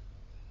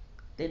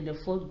 Then the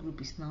fourth group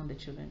is now the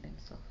children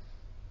themselves.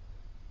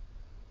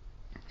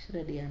 So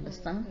that they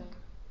understand,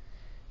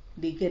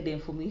 they get the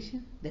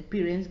information, the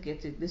parents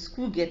get it, the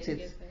school gets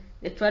it,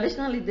 the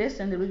traditional leaders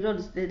and the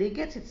religious leaders, they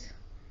get it.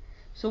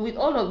 So with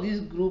all of these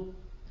groups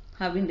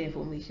having the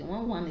information,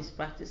 when one is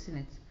practicing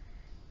it,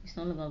 it's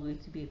no longer going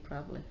to be a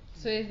problem.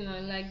 So it's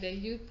not like the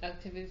youth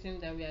activism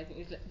that we are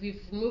doing. It's like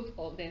we've removed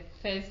all the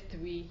first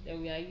three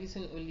and we are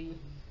using only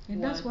and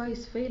one. That's why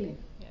it's failing.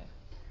 Yeah.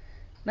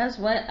 That's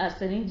why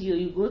as an NGO,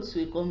 you go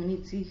to a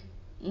community,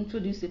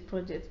 introduce a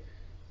project,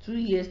 2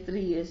 years,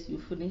 3 years, you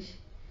finish.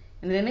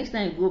 And the next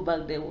time you go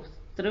back there,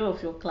 3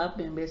 of your club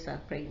members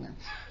are pregnant.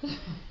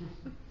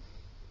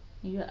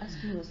 You are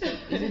asking yourself,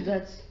 is it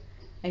that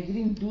I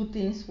didn't do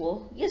things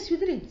well? Yes, you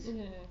didn't.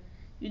 Yeah.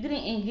 You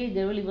didn't engage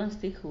the relevant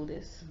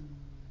stakeholders.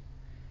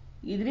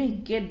 You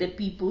didn't get the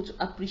people to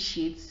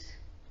appreciate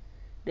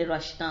the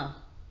rationale.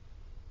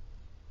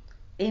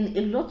 And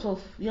a lot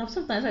of,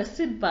 sometimes I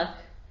sit back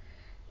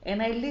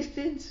and I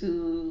listen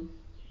to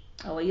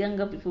our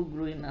younger people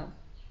growing up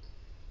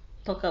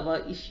talk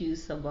about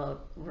issues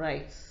about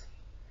rights,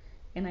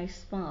 and I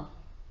smile.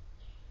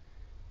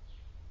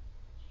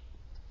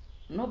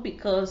 Not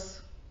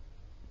because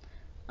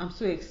I'm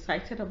so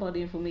excited about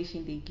the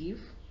information they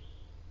give.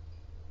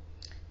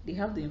 They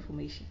have the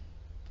information,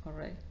 all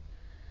right,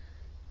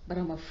 but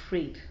I'm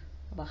afraid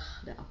about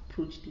the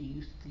approach they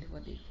use to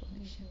deliver the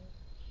information.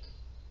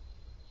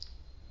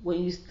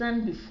 When you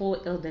stand before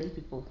elderly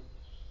people,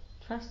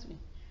 trust me,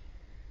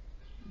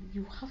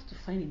 you have to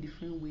find a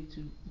different way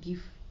to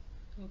give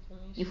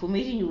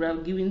information you would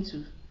have given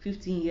to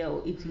 15-year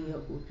or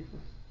 18-year-old people.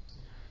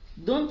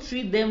 Don't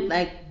treat them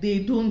like they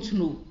don't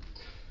know.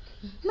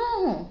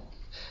 No.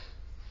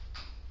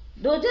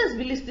 They'll just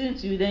be listening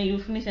to you, then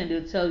you finish and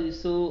they'll tell you,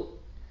 so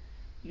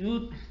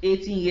you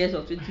 18 years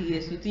or 20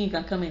 years, you think you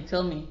can come and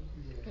tell me?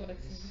 Yes.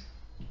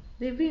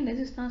 They've been in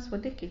existence for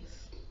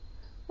decades.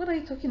 What are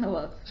you talking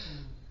about?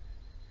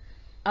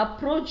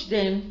 Approach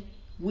them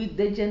with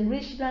the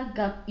generational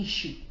gap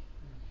issue.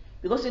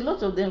 Because a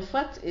lot of them,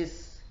 fact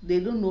is, they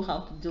don't know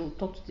how to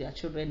talk to their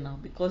children now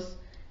because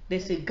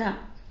there's a gap.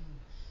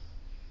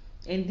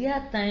 In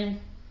their time,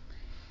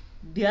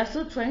 they are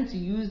still trying to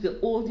use the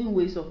olden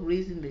ways of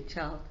raising the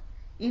child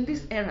in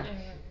this era,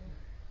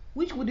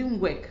 which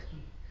wouldn't work.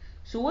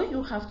 So what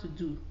you have to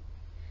do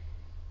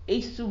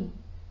is to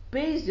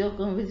base your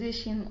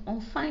conversation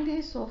on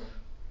findings of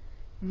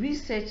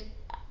research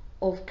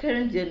of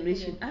current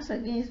generation as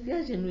against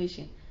their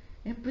generation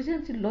and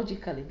present it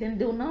logically. Then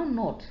they will now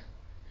nod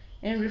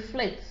and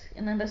reflect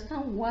and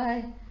understand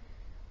why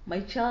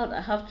my child,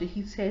 I have to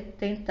hit her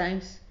 10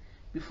 times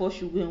before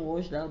she go and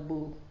wash that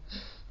bowl,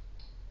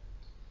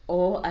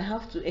 or I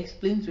have to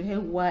explain to her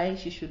why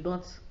she should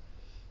not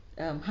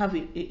have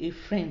a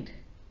friend.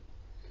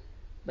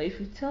 But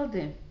if you tell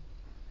them,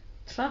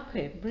 trap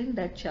her, bring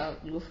that child,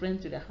 your friend,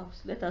 to the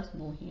house, let us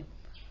know him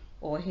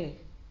or her.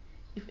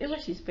 If ever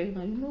she's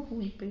pregnant, you know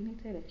who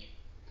impregnated her.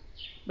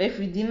 But if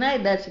you deny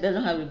that she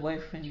doesn't have a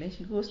boyfriend, then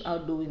she goes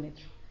out doing it.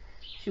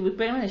 She'll be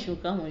pregnant and she'll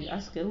come when you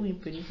ask her who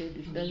impregnated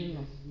you. She doesn't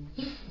know.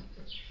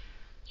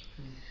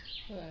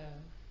 Wow.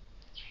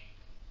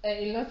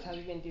 A lot has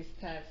been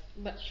discussed,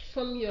 but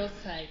from your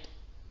side,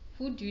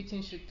 who do you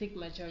think should take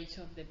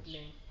majority of the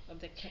blame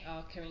of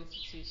our current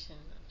situation?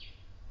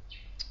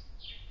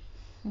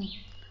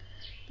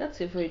 That's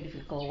a very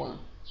difficult one.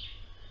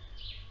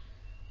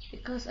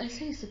 Because I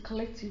say it's a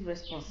collective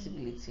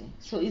responsibility.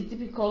 So it's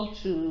difficult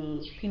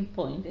to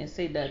pinpoint and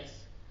say that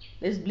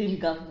let's blame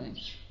government.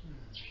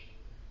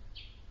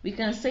 We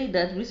can say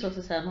that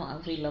resources are not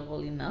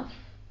available enough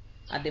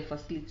at the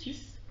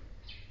facilities.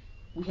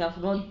 We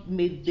have not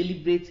made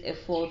deliberate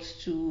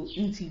efforts to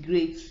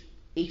integrate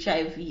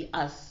HIV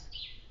as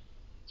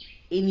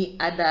any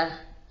other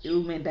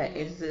ailment that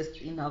exists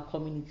in our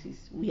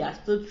communities. We are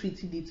still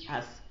treating it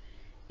as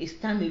a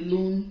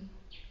standalone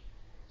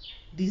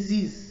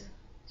disease.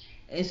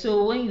 And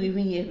so when you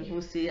even hear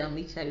people say I'm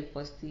HIV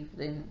positive,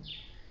 then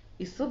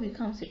it still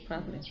becomes a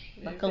problem.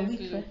 But can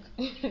we try?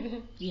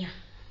 Yeah.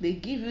 They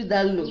give you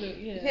that look.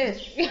 Yes.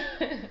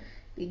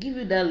 They give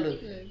you that look.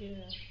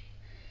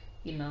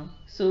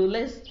 So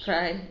let's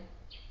try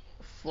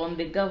from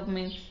the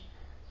government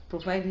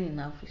providing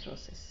enough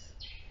resources,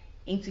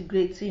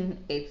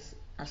 integrating it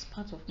as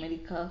part of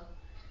medical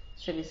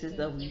services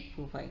that we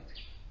provide.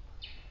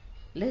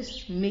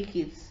 let's make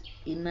it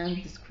a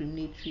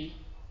non-discriminatory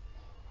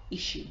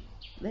issue.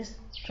 Let's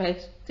try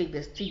to take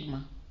the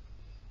stigma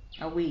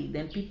away,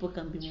 then people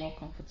can be more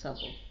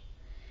comfortable.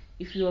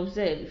 If you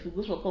observe, if you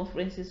go for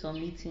conferences or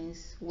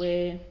meetings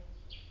where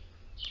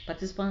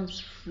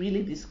participants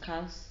really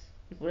discuss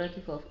a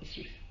variety of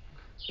issues,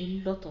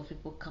 a lot of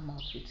people come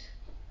out with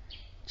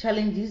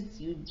challenges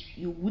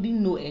you wouldn't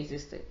know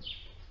existed,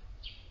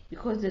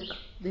 because the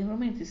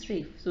environment is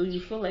safe. So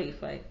you feel like,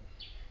 if I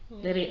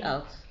let it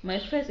out. My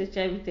first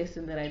HIV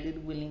testing that I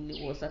did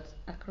willingly was at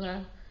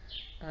Accra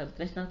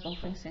National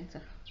Conference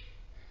Center,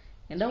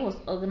 and that was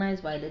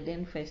organized by the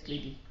then First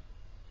Lady,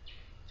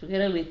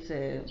 together with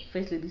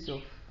First Ladies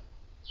of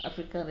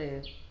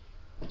Africa,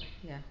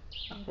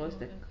 across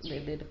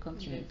the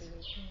continent.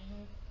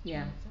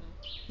 Yeah.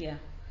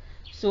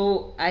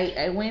 So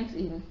I went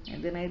in,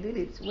 and then I did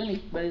it. When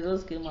my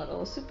results came out, I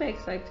was super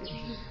excited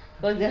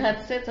because they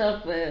had set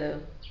up a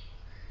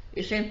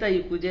center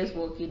you could just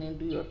walk in and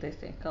do your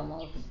test and come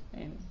out,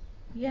 and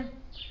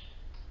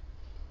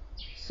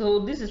so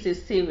this is a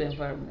safe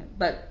environment.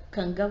 But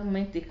can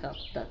government take up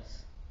that?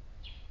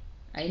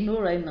 I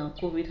know right now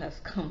COVID has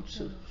come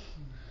to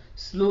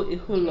slow a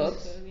whole lot,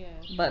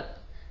 but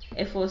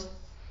efforts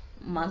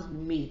must be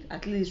made.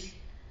 At least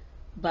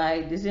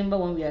by December,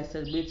 when we are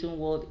celebrating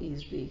World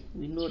AIDS Day,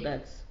 we know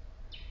that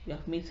we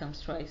have made some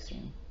strides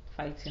in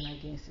fighting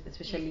against it,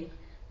 especially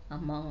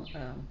among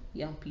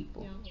young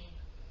people.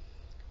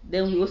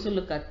 Then we also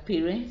look at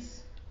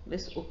parents.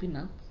 Let's open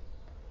up.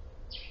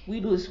 We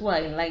those who are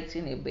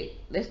enlightened a bit,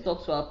 let's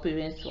talk to our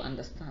parents to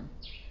understand.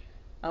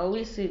 I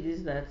always say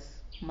this, that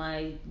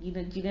my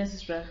junior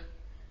sister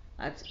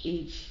at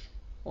age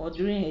or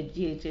during her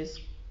GHS,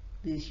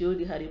 she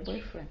already had a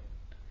boyfriend,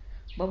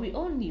 but we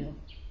all knew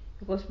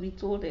because we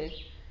told her,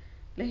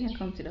 let him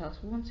come to the house,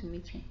 we want to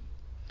meet him.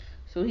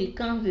 So he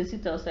comes, they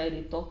sit outside,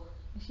 they talk,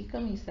 and she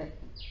come inside.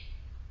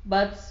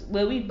 But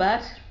were we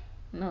bad?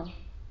 No.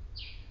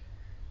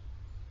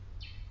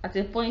 At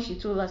a point, she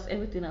told us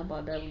everything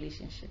about that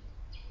relationship.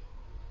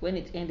 When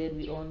it ended,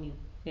 we all knew.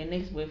 Her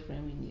next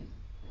boyfriend, we knew.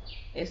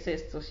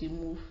 SS, so she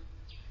moved.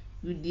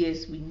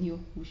 UDS, we knew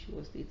who she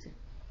was dating.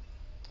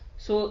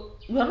 So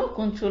you are not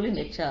controlling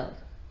a child.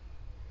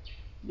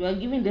 You are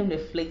giving them the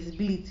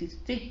flexibility to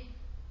take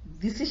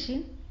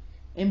decision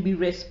and be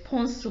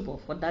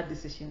responsible for that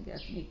decision they are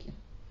making.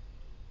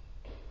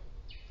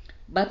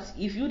 But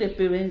if you, the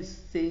parents,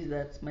 say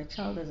that my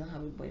child doesn't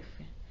have a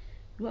boyfriend,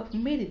 you have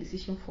made a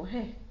decision for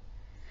her.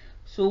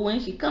 So when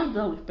she comes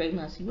down with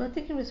pregnancy, you are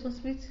taking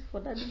responsibility for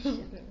that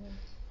decision.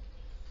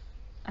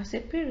 As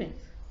a parent,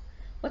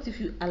 what if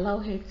you allow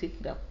her to take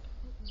it up?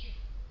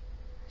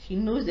 She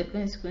knows the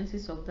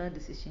consequences of that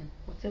decision.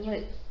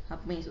 Whatever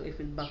happens, or if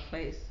it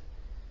backfires,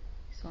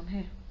 it's on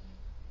her.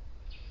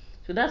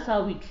 So that's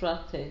how we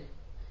tracked her.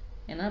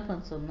 And up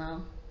until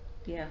now,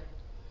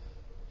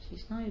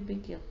 she's now a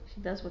big girl.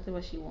 She does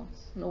whatever she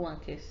wants. No one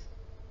cares.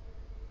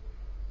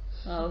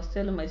 I was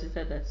telling my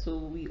sister that, so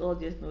we all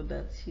just know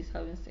that she's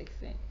having sex.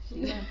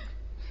 She's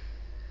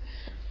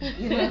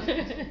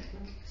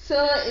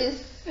So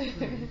it's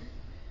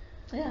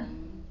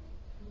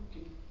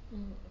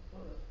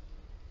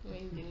We're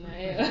in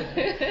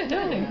denial.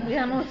 No, we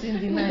are not in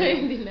denial. We're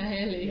in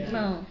denial.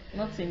 No,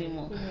 not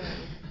anymore.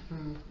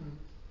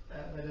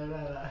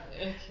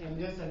 I'm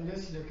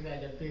just looking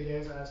at the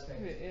parents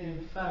aspect.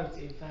 In fact,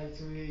 the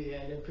parents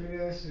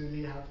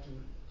really have to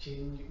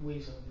change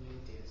ways of doing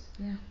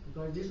things.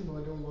 Because this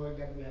modern world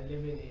that we are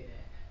living in,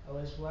 I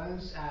was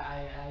once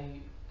I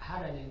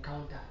had an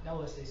encounter. That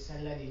was a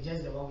Saturday,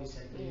 just the one we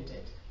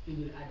celebrated,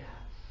 Eid al-Adha.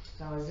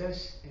 So I was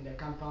just in the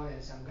compound,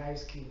 and some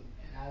guys came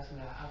and asked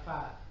me,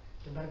 "Afa,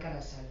 the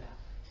Barkara Salah."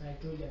 So I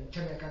told them,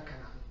 "Chabeka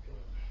kana."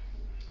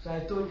 So I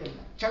told them,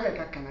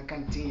 "Chabeka kana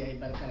kanti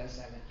Barkara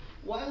Salah."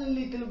 One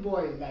little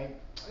boy, like,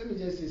 let me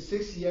just say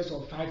 6 years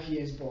or 5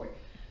 years boy.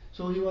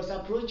 So he was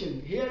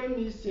approaching, hearing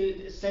me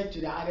said to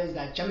the others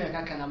that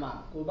Chameka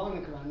Kanama, go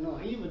back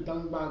no, even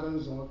don't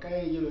bargains or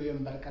Kay Yellow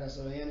Barkara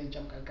so any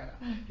Chamkara.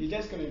 He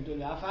just came and told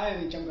me, I find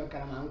any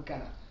Chamkara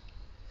Ankara.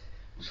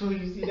 So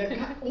you see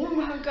that oh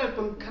my uncle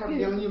from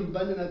Caribbean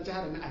Bandana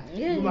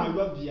you might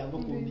love the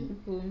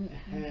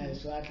Abokomi.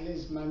 So at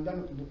least my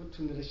dad could put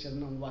to the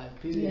Shannon while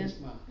parents,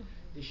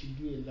 they should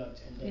do a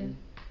lot, and then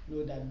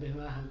know that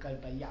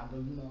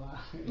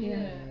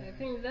I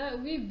think that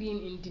we've been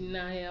in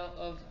denial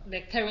of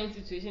the current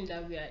situation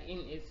that we are in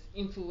is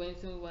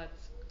influencing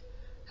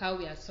how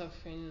we are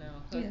suffering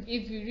now. Because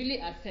if you really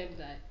accept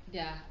that they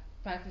are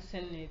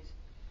practicing it,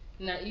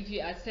 now if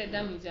you accept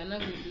that means you are not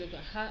going to look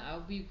at how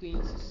are we going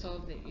to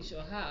solve the issue,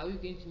 or how are we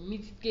going to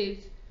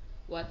mitigate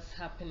what's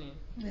happening.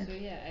 So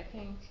I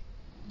think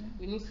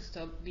we need to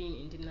stop being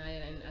in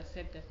denial and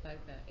accept the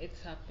fact that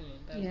it's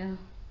happening.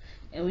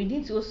 And we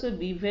need to also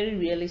be very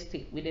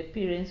realistic with the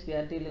parents we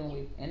are dealing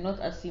with, and not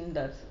assume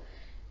that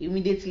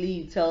immediately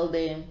you tell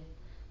them,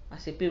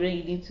 as a parent,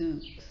 you need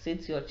to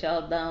sit your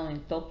child down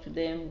and talk to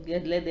them,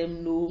 let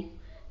them know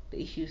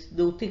the issues.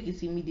 They'll take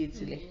it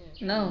immediately.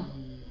 No,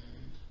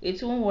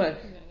 it won't work.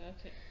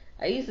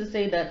 I used to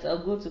say that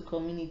I'll go to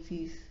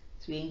communities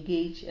to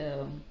engage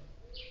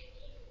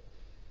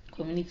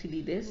community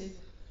leaders,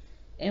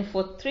 and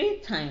for 3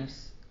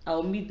 times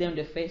I'll meet them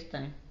the first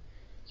time.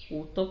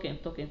 We'll talk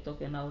and talk and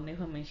talk, and I'll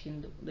never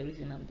mention the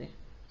reason I'm there.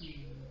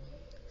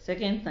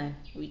 Second time,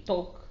 we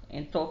talk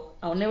and talk.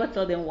 I'll never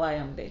tell them why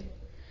I'm there,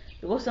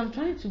 because I'm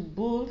trying to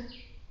build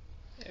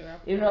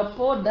a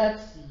rapport that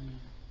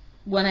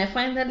when I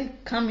finally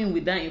come in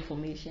with that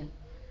information,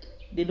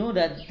 they know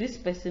that this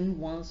person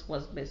wants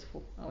what's best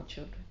for our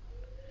children.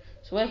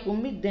 So I will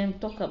meet them,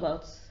 talk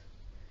about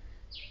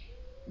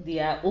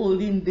their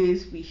olden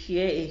days, we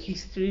share a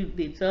history,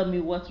 they tell me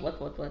what,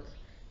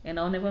 and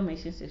I'll never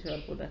mention sexual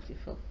reproductive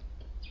health.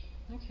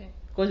 Okay.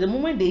 Because the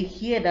moment they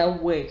hear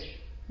that word,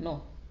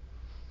 no,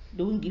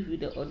 they won't give you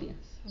the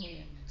audience.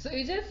 Yeah. So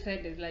you just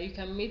said it, like you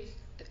can meet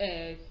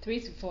 3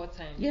 to 4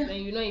 times, yeah,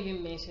 and you not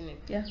even mention it.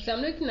 Yeah. So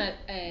I'm looking at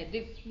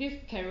this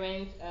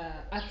current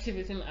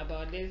activism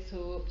about this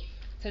whole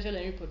sexual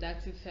and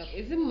reproductive health.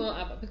 Is it more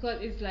about,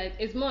 because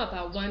it's more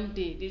about one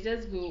day, they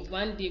just go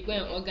one day go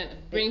and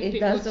bring it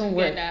people doesn't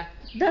together. Work.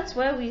 That's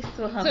why we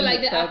still have. So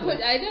like the approach,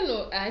 I don't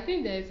know. I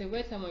think there is a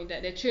word somewhere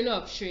that the trainer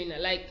of trainer,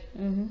 like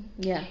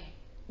yeah.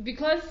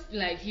 Because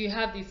like you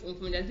have this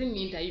information doesn't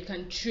mean that you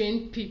can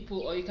train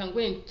people or you can go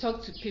and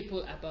talk to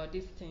people about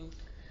these things.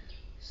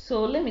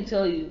 So let me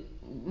tell you,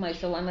 my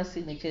Savannah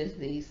Signatures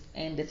days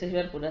and the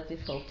sexual reproductive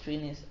health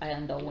trainings I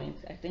underwent,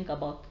 I think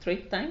about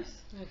 3 times.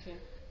 Okay.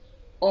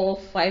 All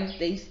 5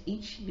 days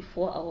each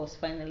before I was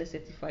finally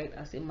certified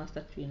as a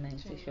master trainer in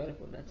sexual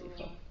reproductive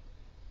health.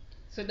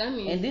 So that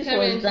means. And this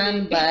was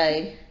done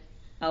by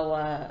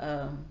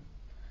our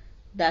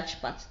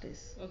Dutch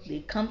partners. Okay. They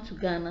come to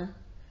Ghana,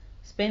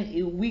 spend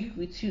a week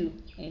with you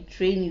and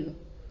train you,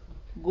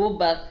 go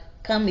back,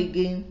 come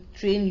again,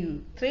 train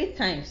you 3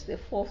 times. The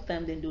 4th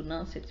time, then do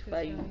now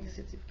certify you with the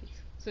certificate.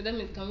 So that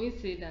means, can we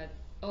say that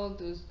all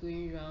those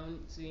going around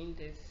doing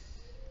this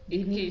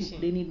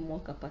education, they need more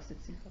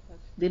capacity.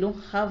 They don't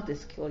have the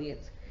skill yet.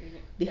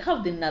 They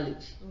have the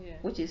knowledge,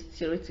 which is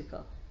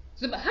theoretical.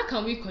 So, but how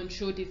can we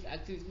control these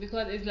activities?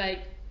 Because it's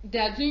like they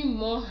are doing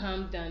more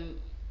harm than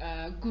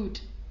good.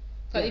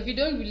 So if you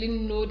don't really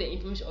know the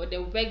information or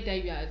the work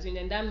that you are doing,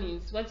 then that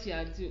means what you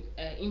are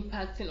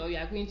impacting or you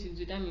are going to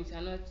do, that means you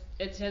are not,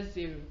 it's just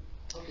zero.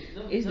 Okay,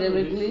 it's the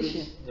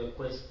regulation. The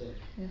question.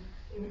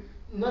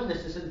 Not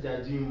necessarily they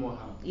are doing more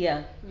harm.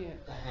 Yeah.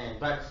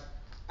 But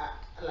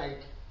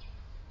like,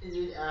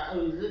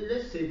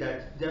 let's say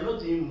that they are not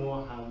doing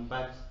more harm,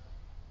 but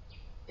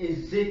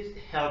is it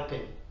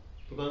helping?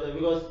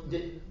 Because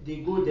they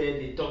go there,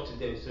 they talk to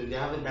them, so they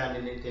haven't done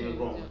anything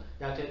wrong.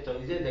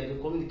 Is it like the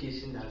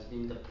communication has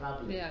been the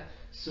problem? Yeah.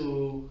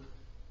 So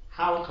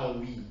how can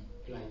we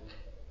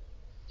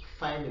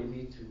find a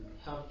way to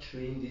help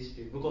train these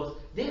people? Because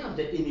they have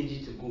the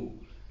energy to go.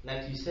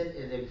 Like you said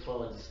earlier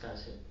before our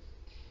discussion,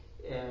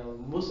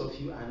 most of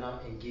you are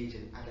now engaged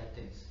in other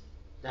things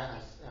that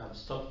has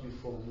stopped you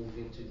from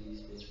moving to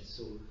these places.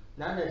 So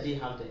now that they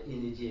have the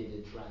energy and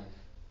the drive,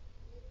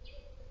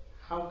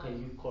 how can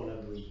you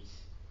collaborate,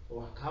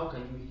 or how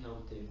can you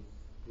help them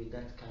with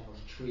that kind of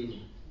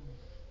training?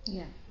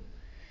 Yeah,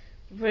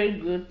 very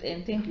good,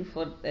 and thank you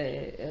for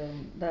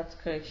that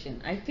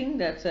correction. I think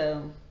that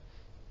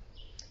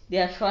they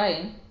are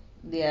trying,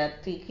 they are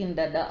taking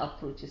that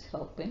approach is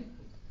helping,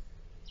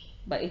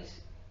 but it's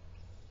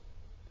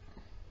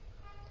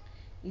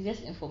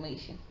just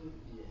information.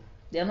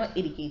 They are not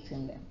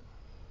educating them,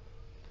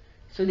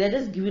 so they are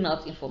just giving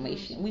out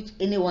information which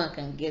anyone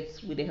can get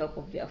with the help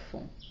of their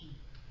phone.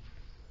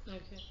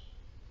 Okay.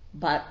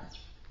 But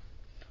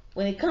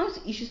when it comes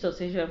to issues of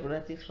sexual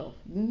reproductive health,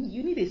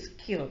 you need a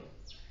skill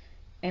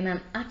and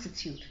an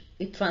attitude,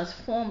 a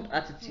transformed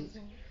attitude, to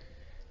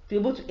be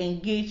able to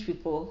engage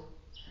people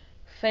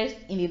first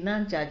in a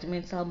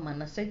non-judgmental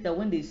manner, such that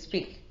when they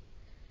speak,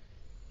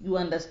 you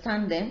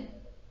understand them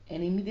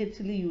and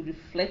immediately you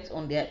reflect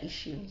on their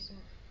issues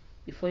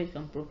before you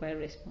can provide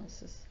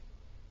responses.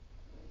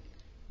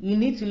 You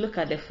need to look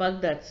at the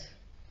fact that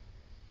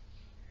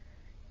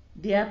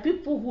there are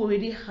people who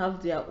already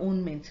have their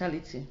own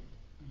mentality,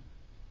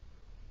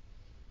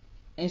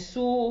 and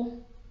so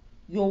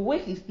your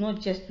work is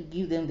not just to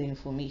give them the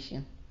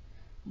information,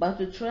 but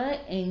to try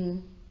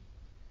and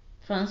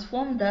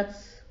transform that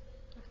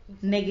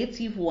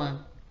negative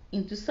one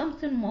into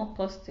something more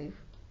positive,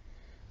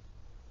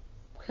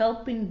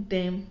 helping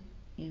them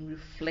in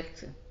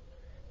reflecting,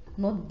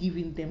 not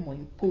giving them or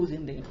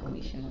imposing the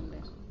information on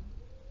them.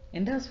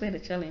 And that's where the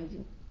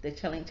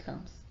challenge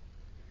comes.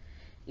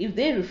 If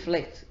they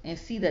reflect and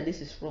see that this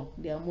is wrong,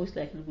 they are most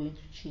likely going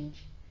to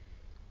change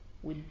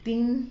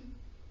within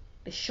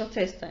the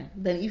shortest time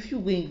than if you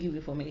go and give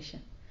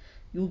information.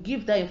 You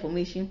give that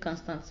information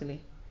constantly,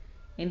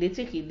 and they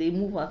take it, they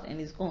move out, and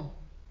it's gone.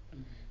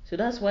 So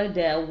that's why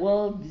there are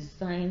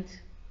well-designed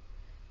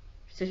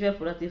sexual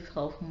reproductive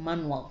health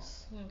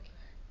manuals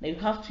that you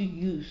have to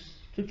use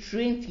to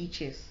train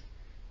teachers.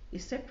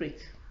 It's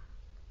separate.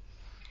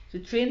 To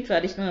train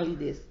traditional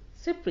leaders,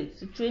 separate.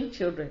 To train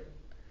children,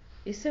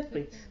 is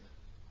separate,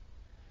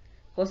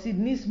 because it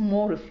needs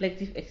more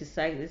reflective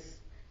exercises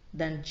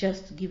than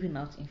just giving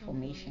out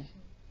information.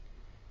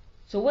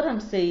 So what I'm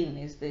saying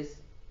is this: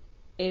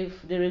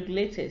 if the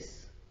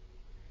regulators,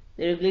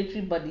 the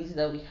regulatory bodies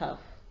that we have,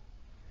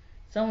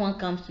 someone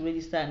comes to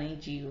register an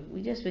NGO,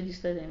 we just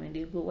register them and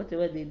they go,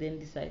 whatever they then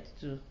decide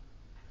to do.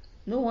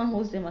 No one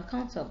holds them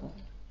accountable.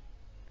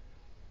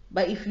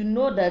 But if you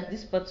know that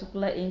this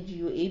particular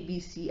NGO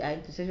ABC are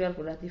into sexual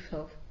reproductive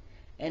health,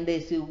 and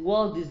there's a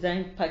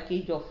well-designed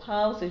package of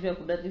how sexual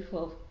reproductive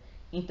health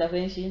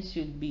interventions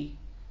should be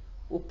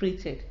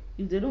operated,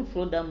 if they don't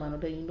follow that manual,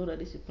 then you know that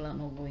these people are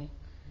not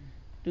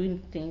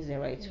doing things the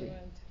right way.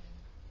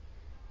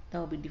 That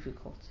will be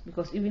difficult,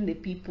 because even the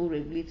people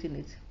regulating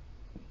it,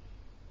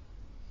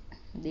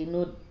 they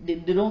know they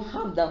don't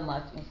have that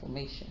much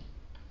information.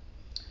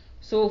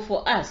 So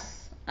for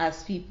us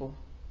as people,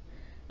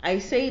 I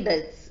say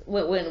that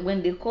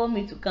when they call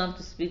me to come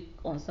to speak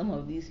on some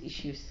of these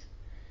issues,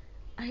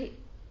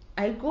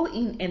 I go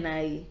in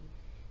and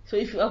so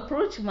if you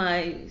approach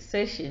my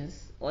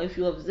sessions, or if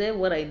you observe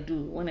what I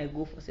do when I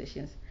go for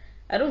sessions,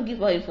 I don't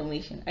give out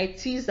information. I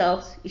tease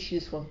out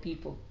issues from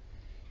people.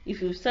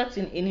 If you sat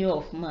in any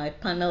of my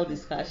panel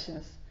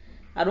discussions,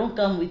 I don't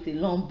come with a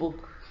long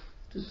book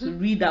to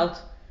read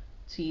out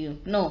to you.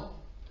 No.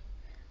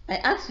 I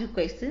ask you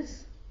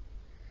questions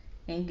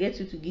and get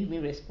you to give me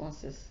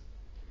responses.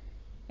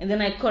 And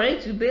then I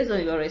correct you based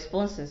on your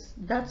responses.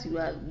 That you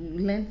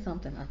learned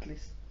something at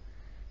least.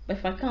 But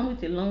if I come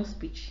with a long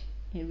speech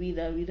and read,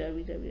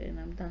 and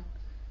I'm done.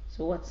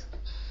 So what?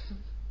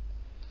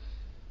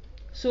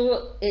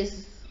 So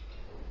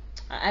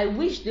I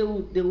wish they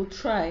would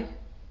try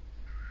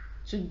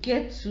to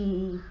get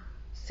to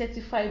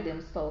certify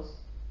themselves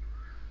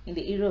in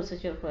the area of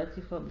sexual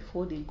reproductive health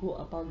before they go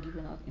about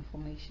giving out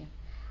information,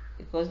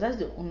 because that's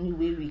the only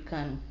way we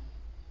can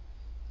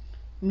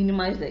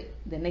minimize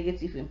the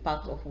negative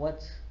impact of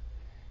what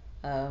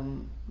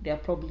they are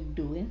probably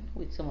doing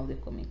with some of the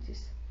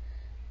communities.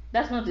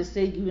 That's not to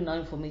say giving out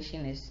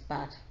information is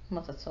bad,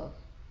 not at all.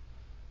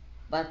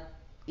 But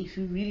if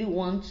you really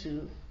want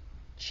to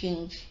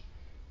change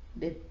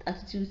the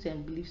attitudes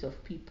and beliefs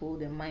of people,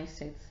 their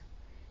mindsets,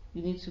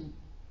 you need to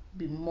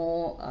be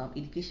more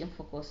education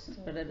focused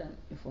rather than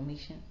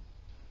information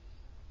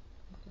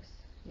focused.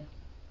 Yeah.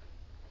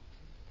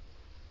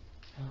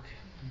 Okay,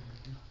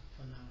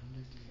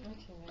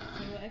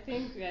 so I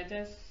think we are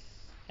just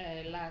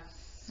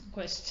last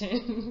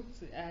question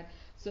to add.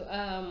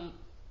 So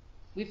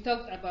we've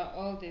talked about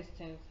all these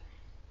things.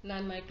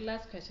 Now my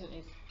last question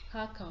is,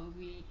 how can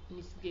we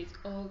mitigate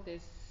all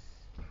these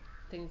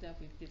things that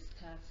we've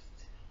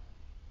discussed?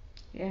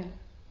 Yeah.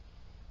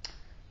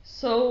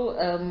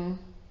 So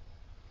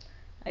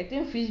I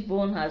think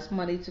Fishbone has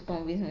managed to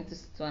convince me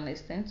to an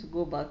extent to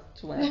go back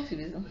to my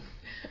activism,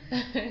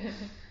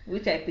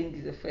 which I think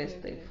is the first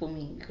step for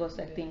me, because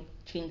I think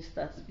change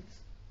starts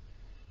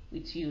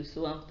with you.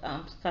 So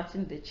I'm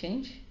starting the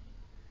change.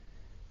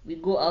 We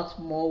go out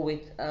more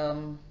with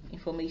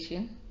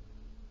information,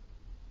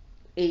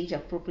 age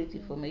appropriate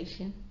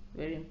information,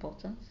 very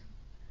important.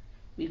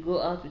 We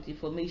go out with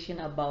information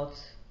about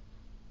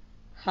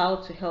how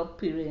to help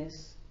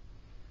parents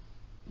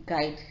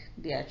guide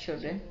their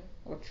children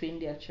or train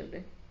their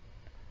children.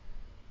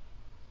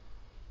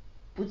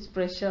 Puts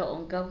pressure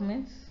on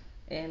governments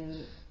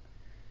and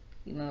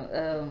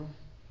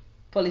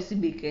policy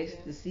makers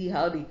to see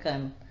how they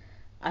can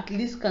at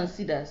least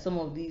consider some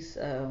of these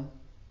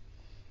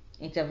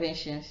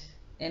interventions,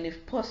 and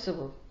if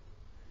possible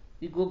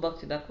we go back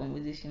to that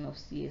conversation of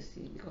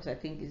CSC, because I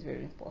think it's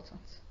very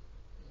important.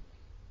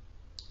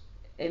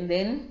 And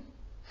then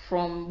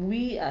from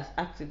we as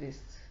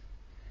activists,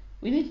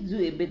 we need to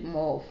do a bit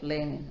more of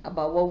learning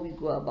about what we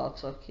go about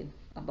talking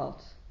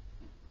about.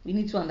 We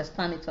need to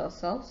understand it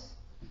ourselves.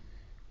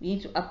 We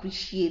need to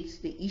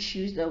appreciate the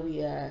issues that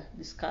we are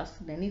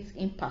discussing and its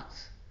impact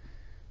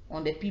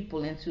on the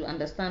people, and to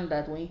understand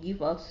that when you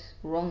give out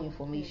wrong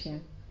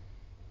information,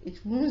 it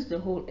ruins the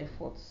whole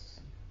efforts.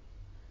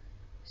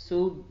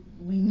 So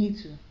we need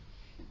to.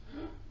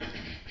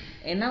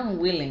 And I'm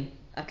willing,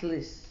 at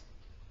least,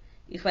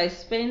 if I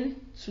spend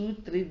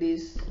 2-3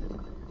 days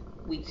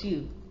with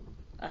you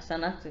as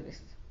an activist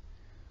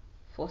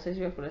for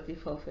sexual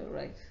reproductive health and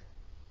rights,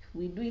 if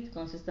we do it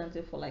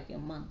consistently for like a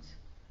month,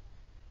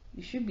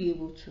 you should be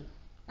able to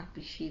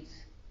appreciate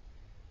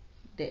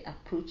the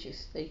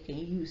approaches that you can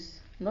use,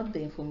 not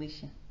the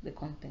information, the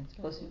content,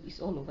 because it's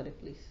all over the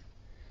place,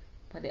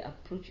 but the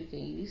approach you can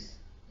use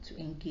to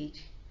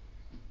engage.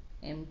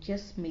 And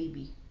just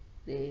maybe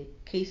the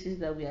cases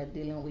that we are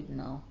dealing with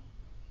now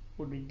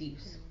will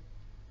reduce.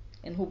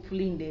 And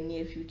hopefully in the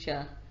near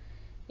future,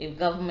 if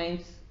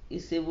government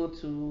is able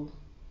to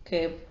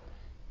curb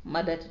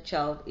mother to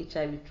child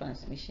HIV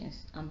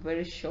transmissions, I'm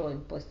very sure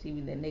and positive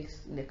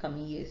in the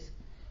coming years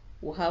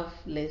we'll have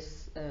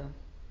less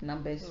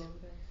numbers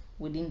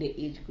within the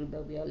age group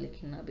that we are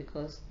looking at,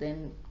 because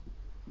then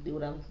they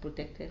would have been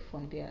protected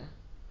from their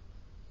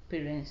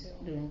parents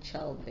during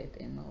childbirth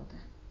and all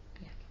that.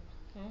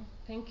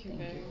 Thank you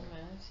very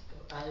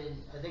much.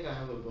 I think I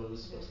have a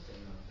bonus question.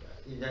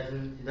 It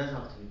doesn't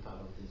have to be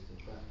part of this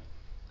thing,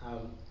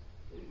 but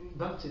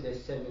back to the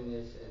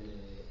seminars and the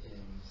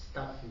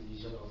staff you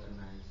usually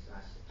organize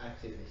as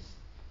activists.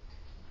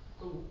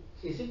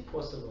 Is it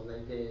possible,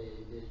 like the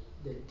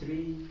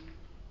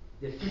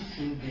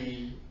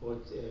 15-day or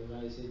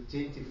I say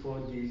 24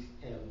 days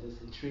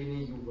there's a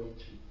training you went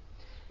through?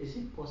 Is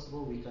it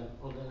possible we can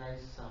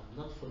organize some,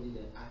 not only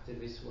the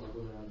activists who are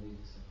going around doing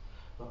this,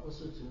 but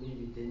also to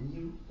maybe the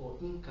new or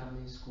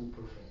incoming school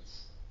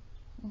prefects?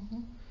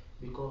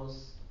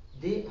 Because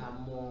they are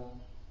more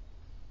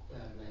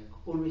like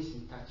always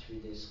in touch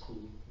with the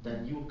school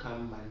than you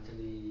come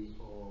monthly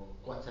or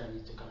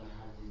quarterly to come and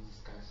have this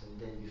discussion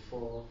then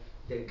before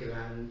the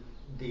grand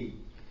day.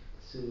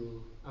 So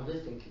I'm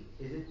just thinking,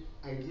 is it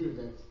ideal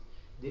that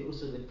they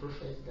also the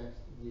prophets that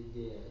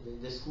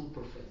the school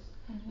prophets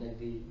like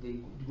they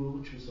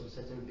go through some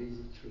certain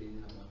basic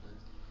training about that,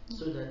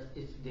 so that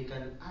they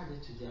can add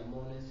it to their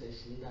morning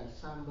session, either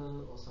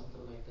ensemble or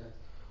something like that.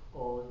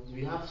 Or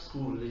we have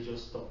school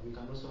religious talk, we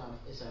can also have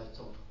SR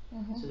talk,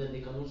 so that they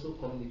can also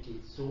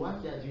communicate. So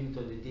once they are doing it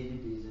on a daily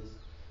basis,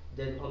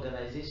 then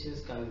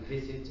organizations can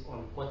visit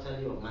on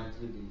quarterly or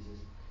monthly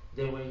basis.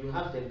 Then when you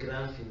have the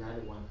grand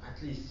finale one,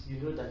 at least you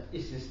know that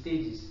it's in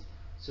stages.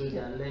 So they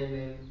are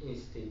learning in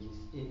stages,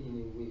 in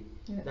a way.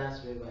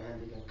 That's where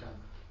they can come.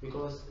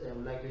 Because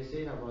like we're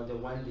saying about the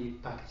one-day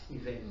packed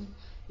event,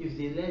 if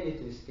they learn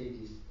it in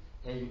stages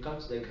and you come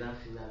to the grand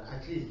finale,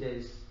 at least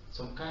there's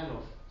some kind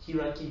of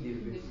hierarchy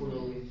they've been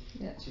following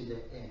to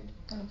the end.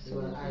 So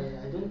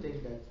I don't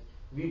think that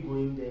we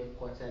going there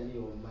quarterly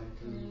or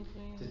monthly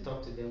to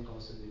talk to them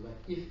constantly, but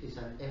if it's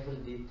an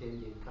everyday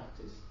thing they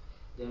practice,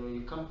 then when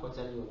you come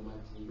quarterly or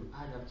monthly, you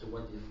add up to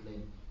what they've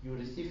learned. You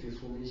receive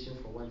information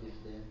for what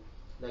they've learned.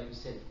 Like you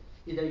said,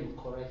 either you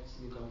can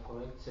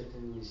correct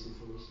certain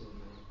misinformation,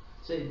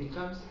 so it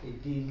becomes a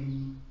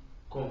daily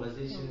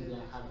conversation they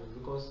are having,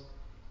 because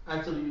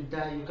until you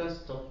die, you can't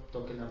stop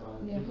talking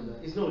about people.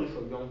 It's not only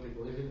for young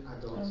people, even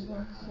adults.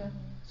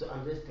 So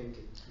I'm just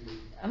thinking.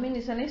 I mean,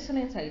 it's an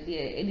excellent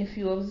idea, and if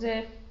you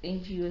observe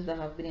NGOs that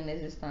have been in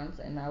existence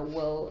and are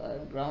well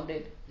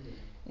grounded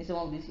in some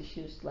of these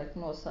issues, like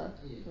NOSA,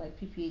 like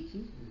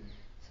PPAG,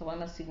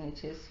 Savannah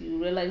Signatures, you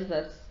realize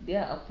that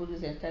their approach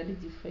is entirely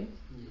different.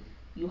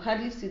 You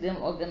hardly see them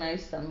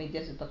organize some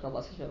media to talk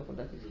about sexual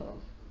reproductive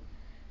health.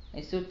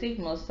 And so take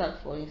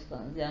NOSAC for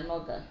instance, they are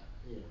not that.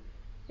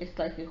 It's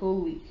like a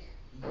whole week,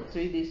 or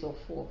 3 days or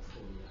 4.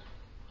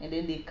 And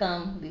then they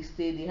come, they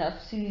stay, they have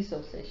series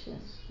of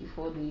sessions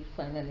before they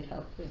finally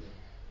have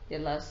their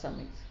last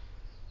summit.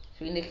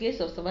 So in the case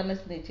of Savannah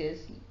Signatures,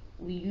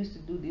 we used to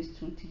do this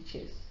through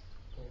teachers.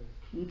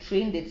 You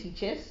train the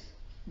teachers,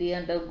 they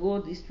undergo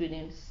these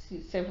trainings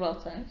several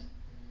times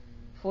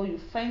before you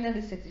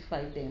finally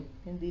certify them,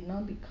 and they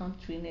now become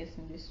trainers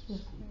in the school.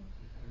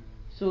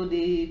 So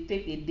they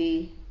take a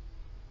day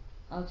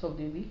out of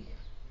the week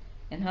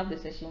and have the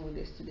session with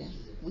the students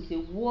with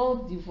a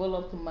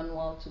well-developed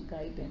manual to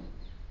guide them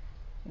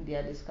in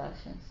their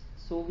discussions.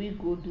 So we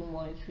go do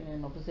monitoring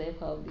and observe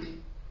how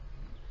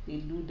they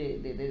do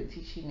the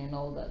teaching and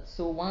all that.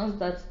 So once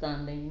that's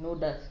done, then you know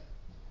that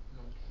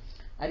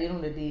at the end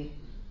of the day,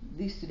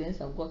 these students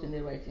have gotten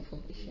the right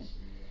information.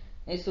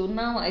 And so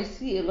now I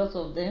see a lot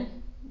of them,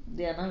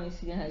 they are now in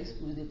senior high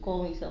school, they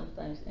call me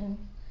sometimes and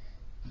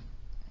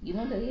you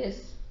know that yes,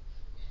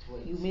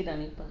 you made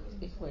an impact,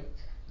 it worked.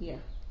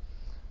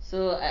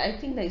 So I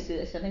think that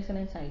it's an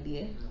excellent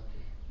idea,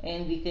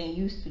 and we can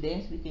use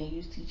students, we can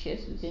use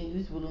teachers, we can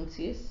use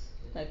volunteers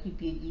like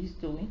PPAG is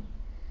doing,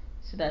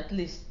 so that at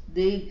least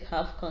they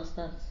have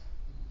constant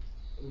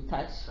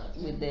touch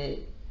with the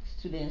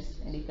students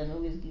and they can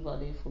always give out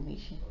the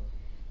information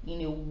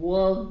in a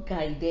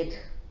well-guided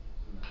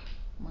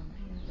manner.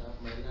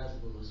 My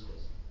last bonus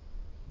was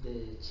the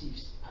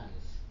Chiefs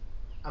Palace.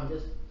 I'm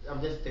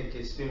just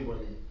thinking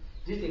symbolic.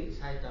 Do you think it's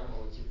high time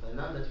our chief?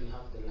 Now that we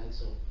have the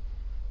likes of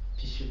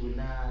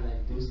Pishuguna,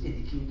 like those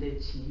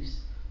educated chiefs,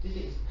 do you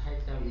think it's high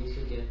time we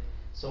also get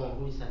someone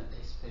who is an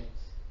expert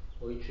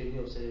or a trainee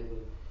of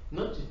cerebral,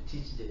 not to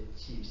teach the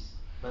chiefs,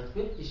 but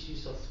when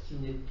issues of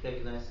teenage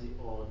pregnancy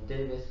or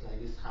deaths like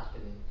this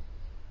happening,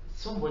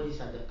 somebody's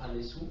at the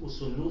palace who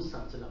also knows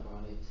something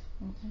about it,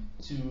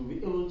 to be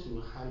able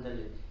to handle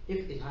it.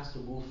 If it has to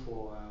go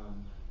for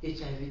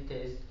HIV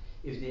test,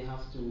 if they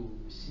have to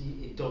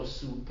see a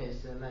dog-soup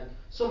person, like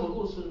someone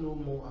who also know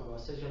more about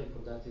sexual and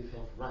reproductive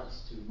health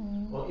rights too,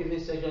 or even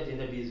sexual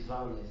gender-based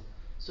violence,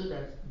 so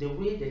that the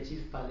way the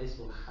chief palace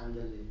will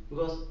handle it,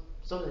 because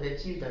sometimes the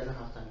chief doesn't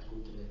have time to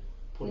go to the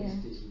police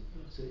station,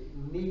 so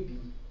maybe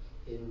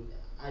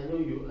I know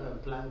you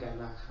Plan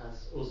Ghana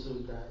has also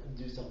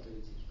do something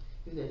with it.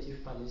 If the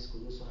chief palace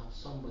could also have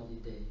somebody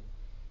there,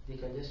 they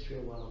can just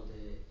train one of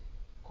the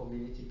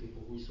community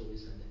people who is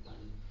always at the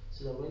palace,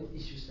 so that when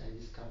issues like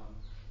this come up,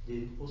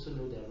 they also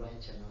know the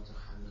right channel to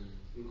handle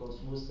it,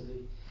 because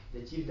mostly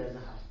the chief doesn't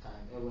have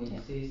time, and when he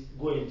says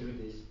go and do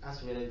this,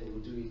 ask whether they will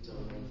do it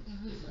or not.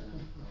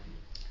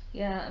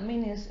 I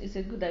mean it's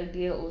a good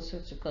idea also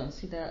to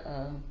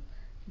consider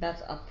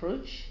that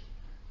approach.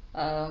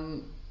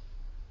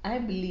 I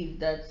believe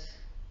that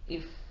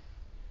if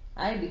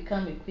I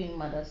become a queen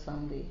mother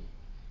someday,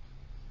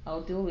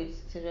 I'll deal with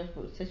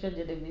sexual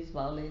gender-based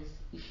violence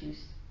issues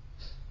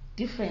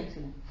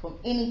differently from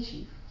any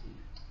chief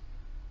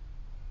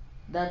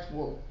that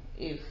will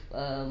if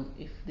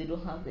they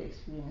don't have the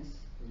experience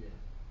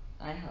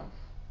I have.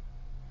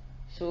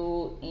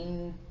 So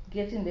in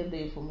getting them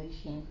the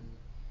information,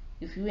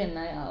 if you and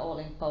I are all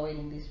empowered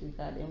in this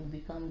regard and we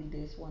become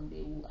leaders one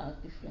day, we will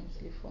act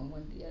differently from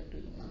what they are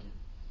doing now.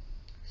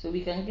 So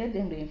we can get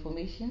them the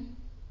information.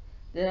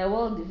 They are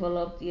well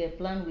developed.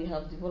 Plan we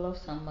have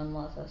developed some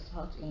manuals as to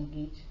how to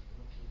engage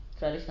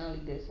traditional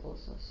leaders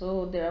also.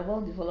 So there are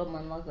well developed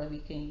manuals that we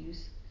can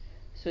use.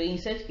 So in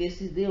such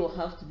cases, they will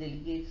have to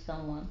delegate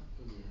someone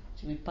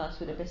to be passed,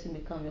 so the person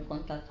become your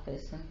contact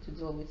person to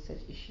deal with such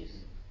issues.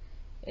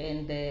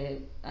 And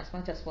as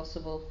much as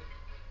possible,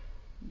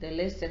 the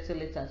let's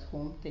settle it at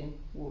home thing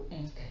will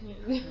end,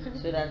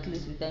 so that at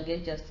least we can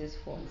get justice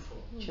for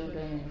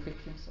children and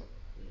victims of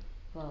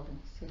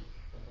violence.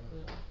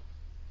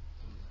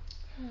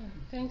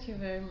 Thank you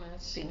very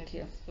much. Thank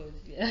you.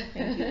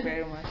 Thank you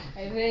very much.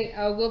 I think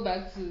I'll go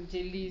back to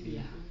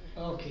Jelly's.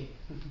 Okay.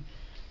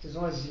 As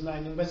long as you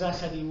mind, but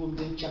that's how you would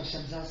then chap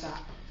Shamsasa.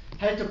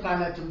 Head to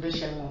Pana to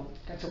Bishamo.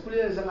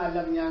 Catapulta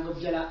Zamalam Yango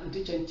Jella, and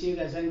teach and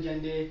Tiga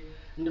Zanjande,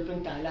 and the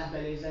Pentala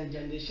Valles and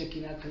Jande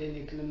Shekina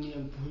Clinic,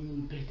 and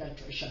Pum Peta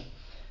Trusha.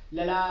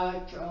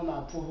 Lala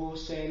Trauma Poho,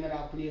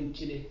 Senra Pulium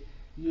Chile.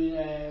 You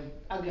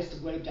August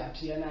Gwel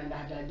Japiana and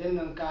Hada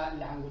Denanka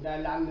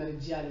Languda Lamner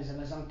Dial is a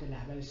Mazante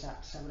Lavalsa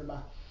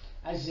Sabraba.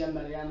 Azia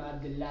Mariam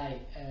Abdullahi,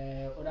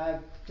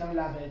 Ora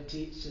Tamla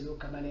Verti, Sulu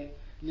Kamane.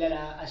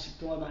 Lala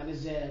Ashitoma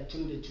is there to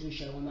the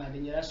tuition woman,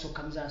 then you so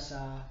comes as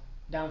a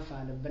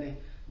downfall of Bene.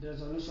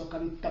 There's also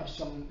come tap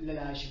song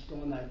Lala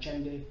Ashitoma,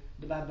 Chande,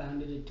 the Baba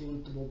under the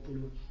tune to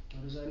Bopulu.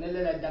 There's a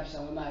Lala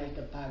Dapsama at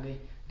the Page,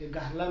 the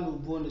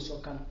Garlamu bonus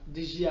or come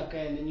this year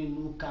can and you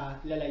new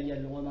car, Lala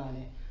Yellow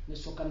woman, the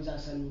so comes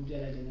as a new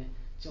delegate.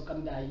 So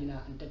come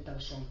Diana and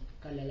tap song,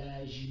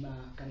 Kalala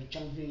Jima, can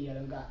Changvin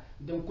Yalanga.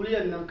 Don't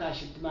clear Nanka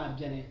Shitma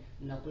Jane,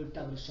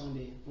 Nakulta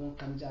Sunday, won't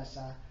come as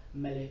a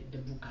Mele de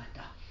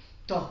Bukata.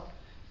 To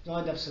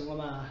no da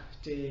sangoma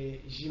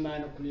te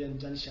jimano kulian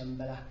jan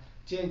shambala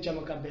tien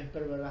chamaka be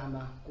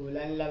perwarama ko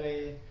lan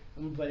lawe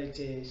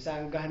umbalete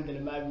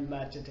sangandel mabi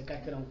ma te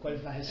katran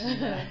qualify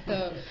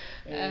to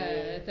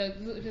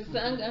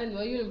sangan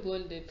wa yun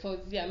bonde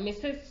Fouzia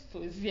Mrs.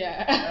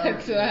 Fouzia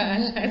Tua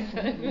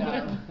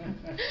Alhassan.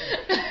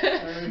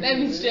 Let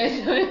me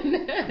stress on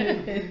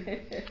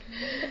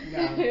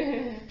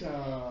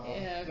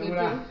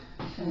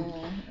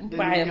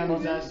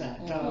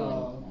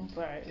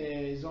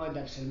زود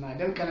بسلمان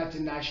دم كانت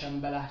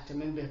الناشم بلا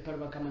تمن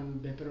بهبر كمان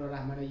بهبر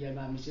الرحمة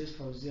يلما مسيس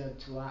فوزية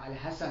توا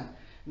الحسن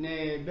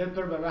ne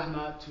بهبر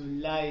بالرحمة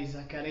تولاي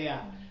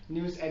زكريا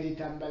نيوز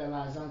اديتر بلا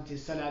ما زانتي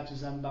صلاة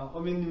زنبا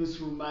ومن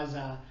نيوز روم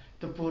مازا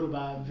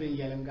تبوربا فين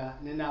يلنغا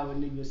نناو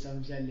نيو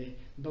سامجالي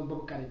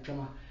بغبغ كاري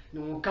تما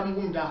نو كم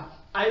غومدا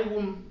اي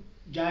ووم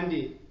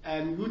جاندي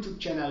YouTube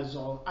channel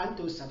zo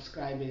anto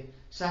subscribe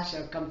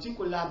sasha kamti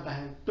ko la ba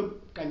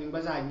tup kanin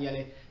baza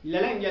nyele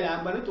lalan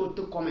yala bana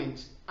to comment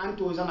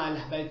anto zama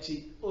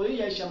lahbalti o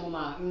ya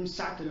shamuma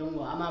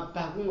sa'tlungo ama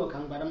bagungo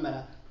kan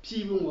baramala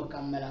pibungo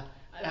kamala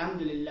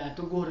alhamdulillah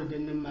to gore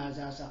den ma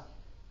zasa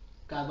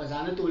ka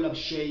bazana to lab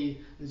shay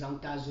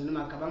zamta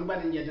zunuma ka ban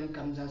ban yadin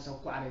kam zasa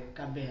kware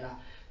ka behra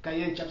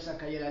kayen chapsa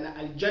kayela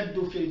al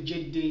jaddu fil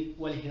jiddi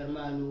wal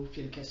hirmanu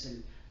fil kasl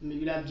من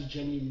يلعب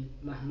جليل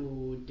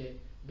محمود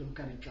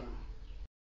دمكان الجامعة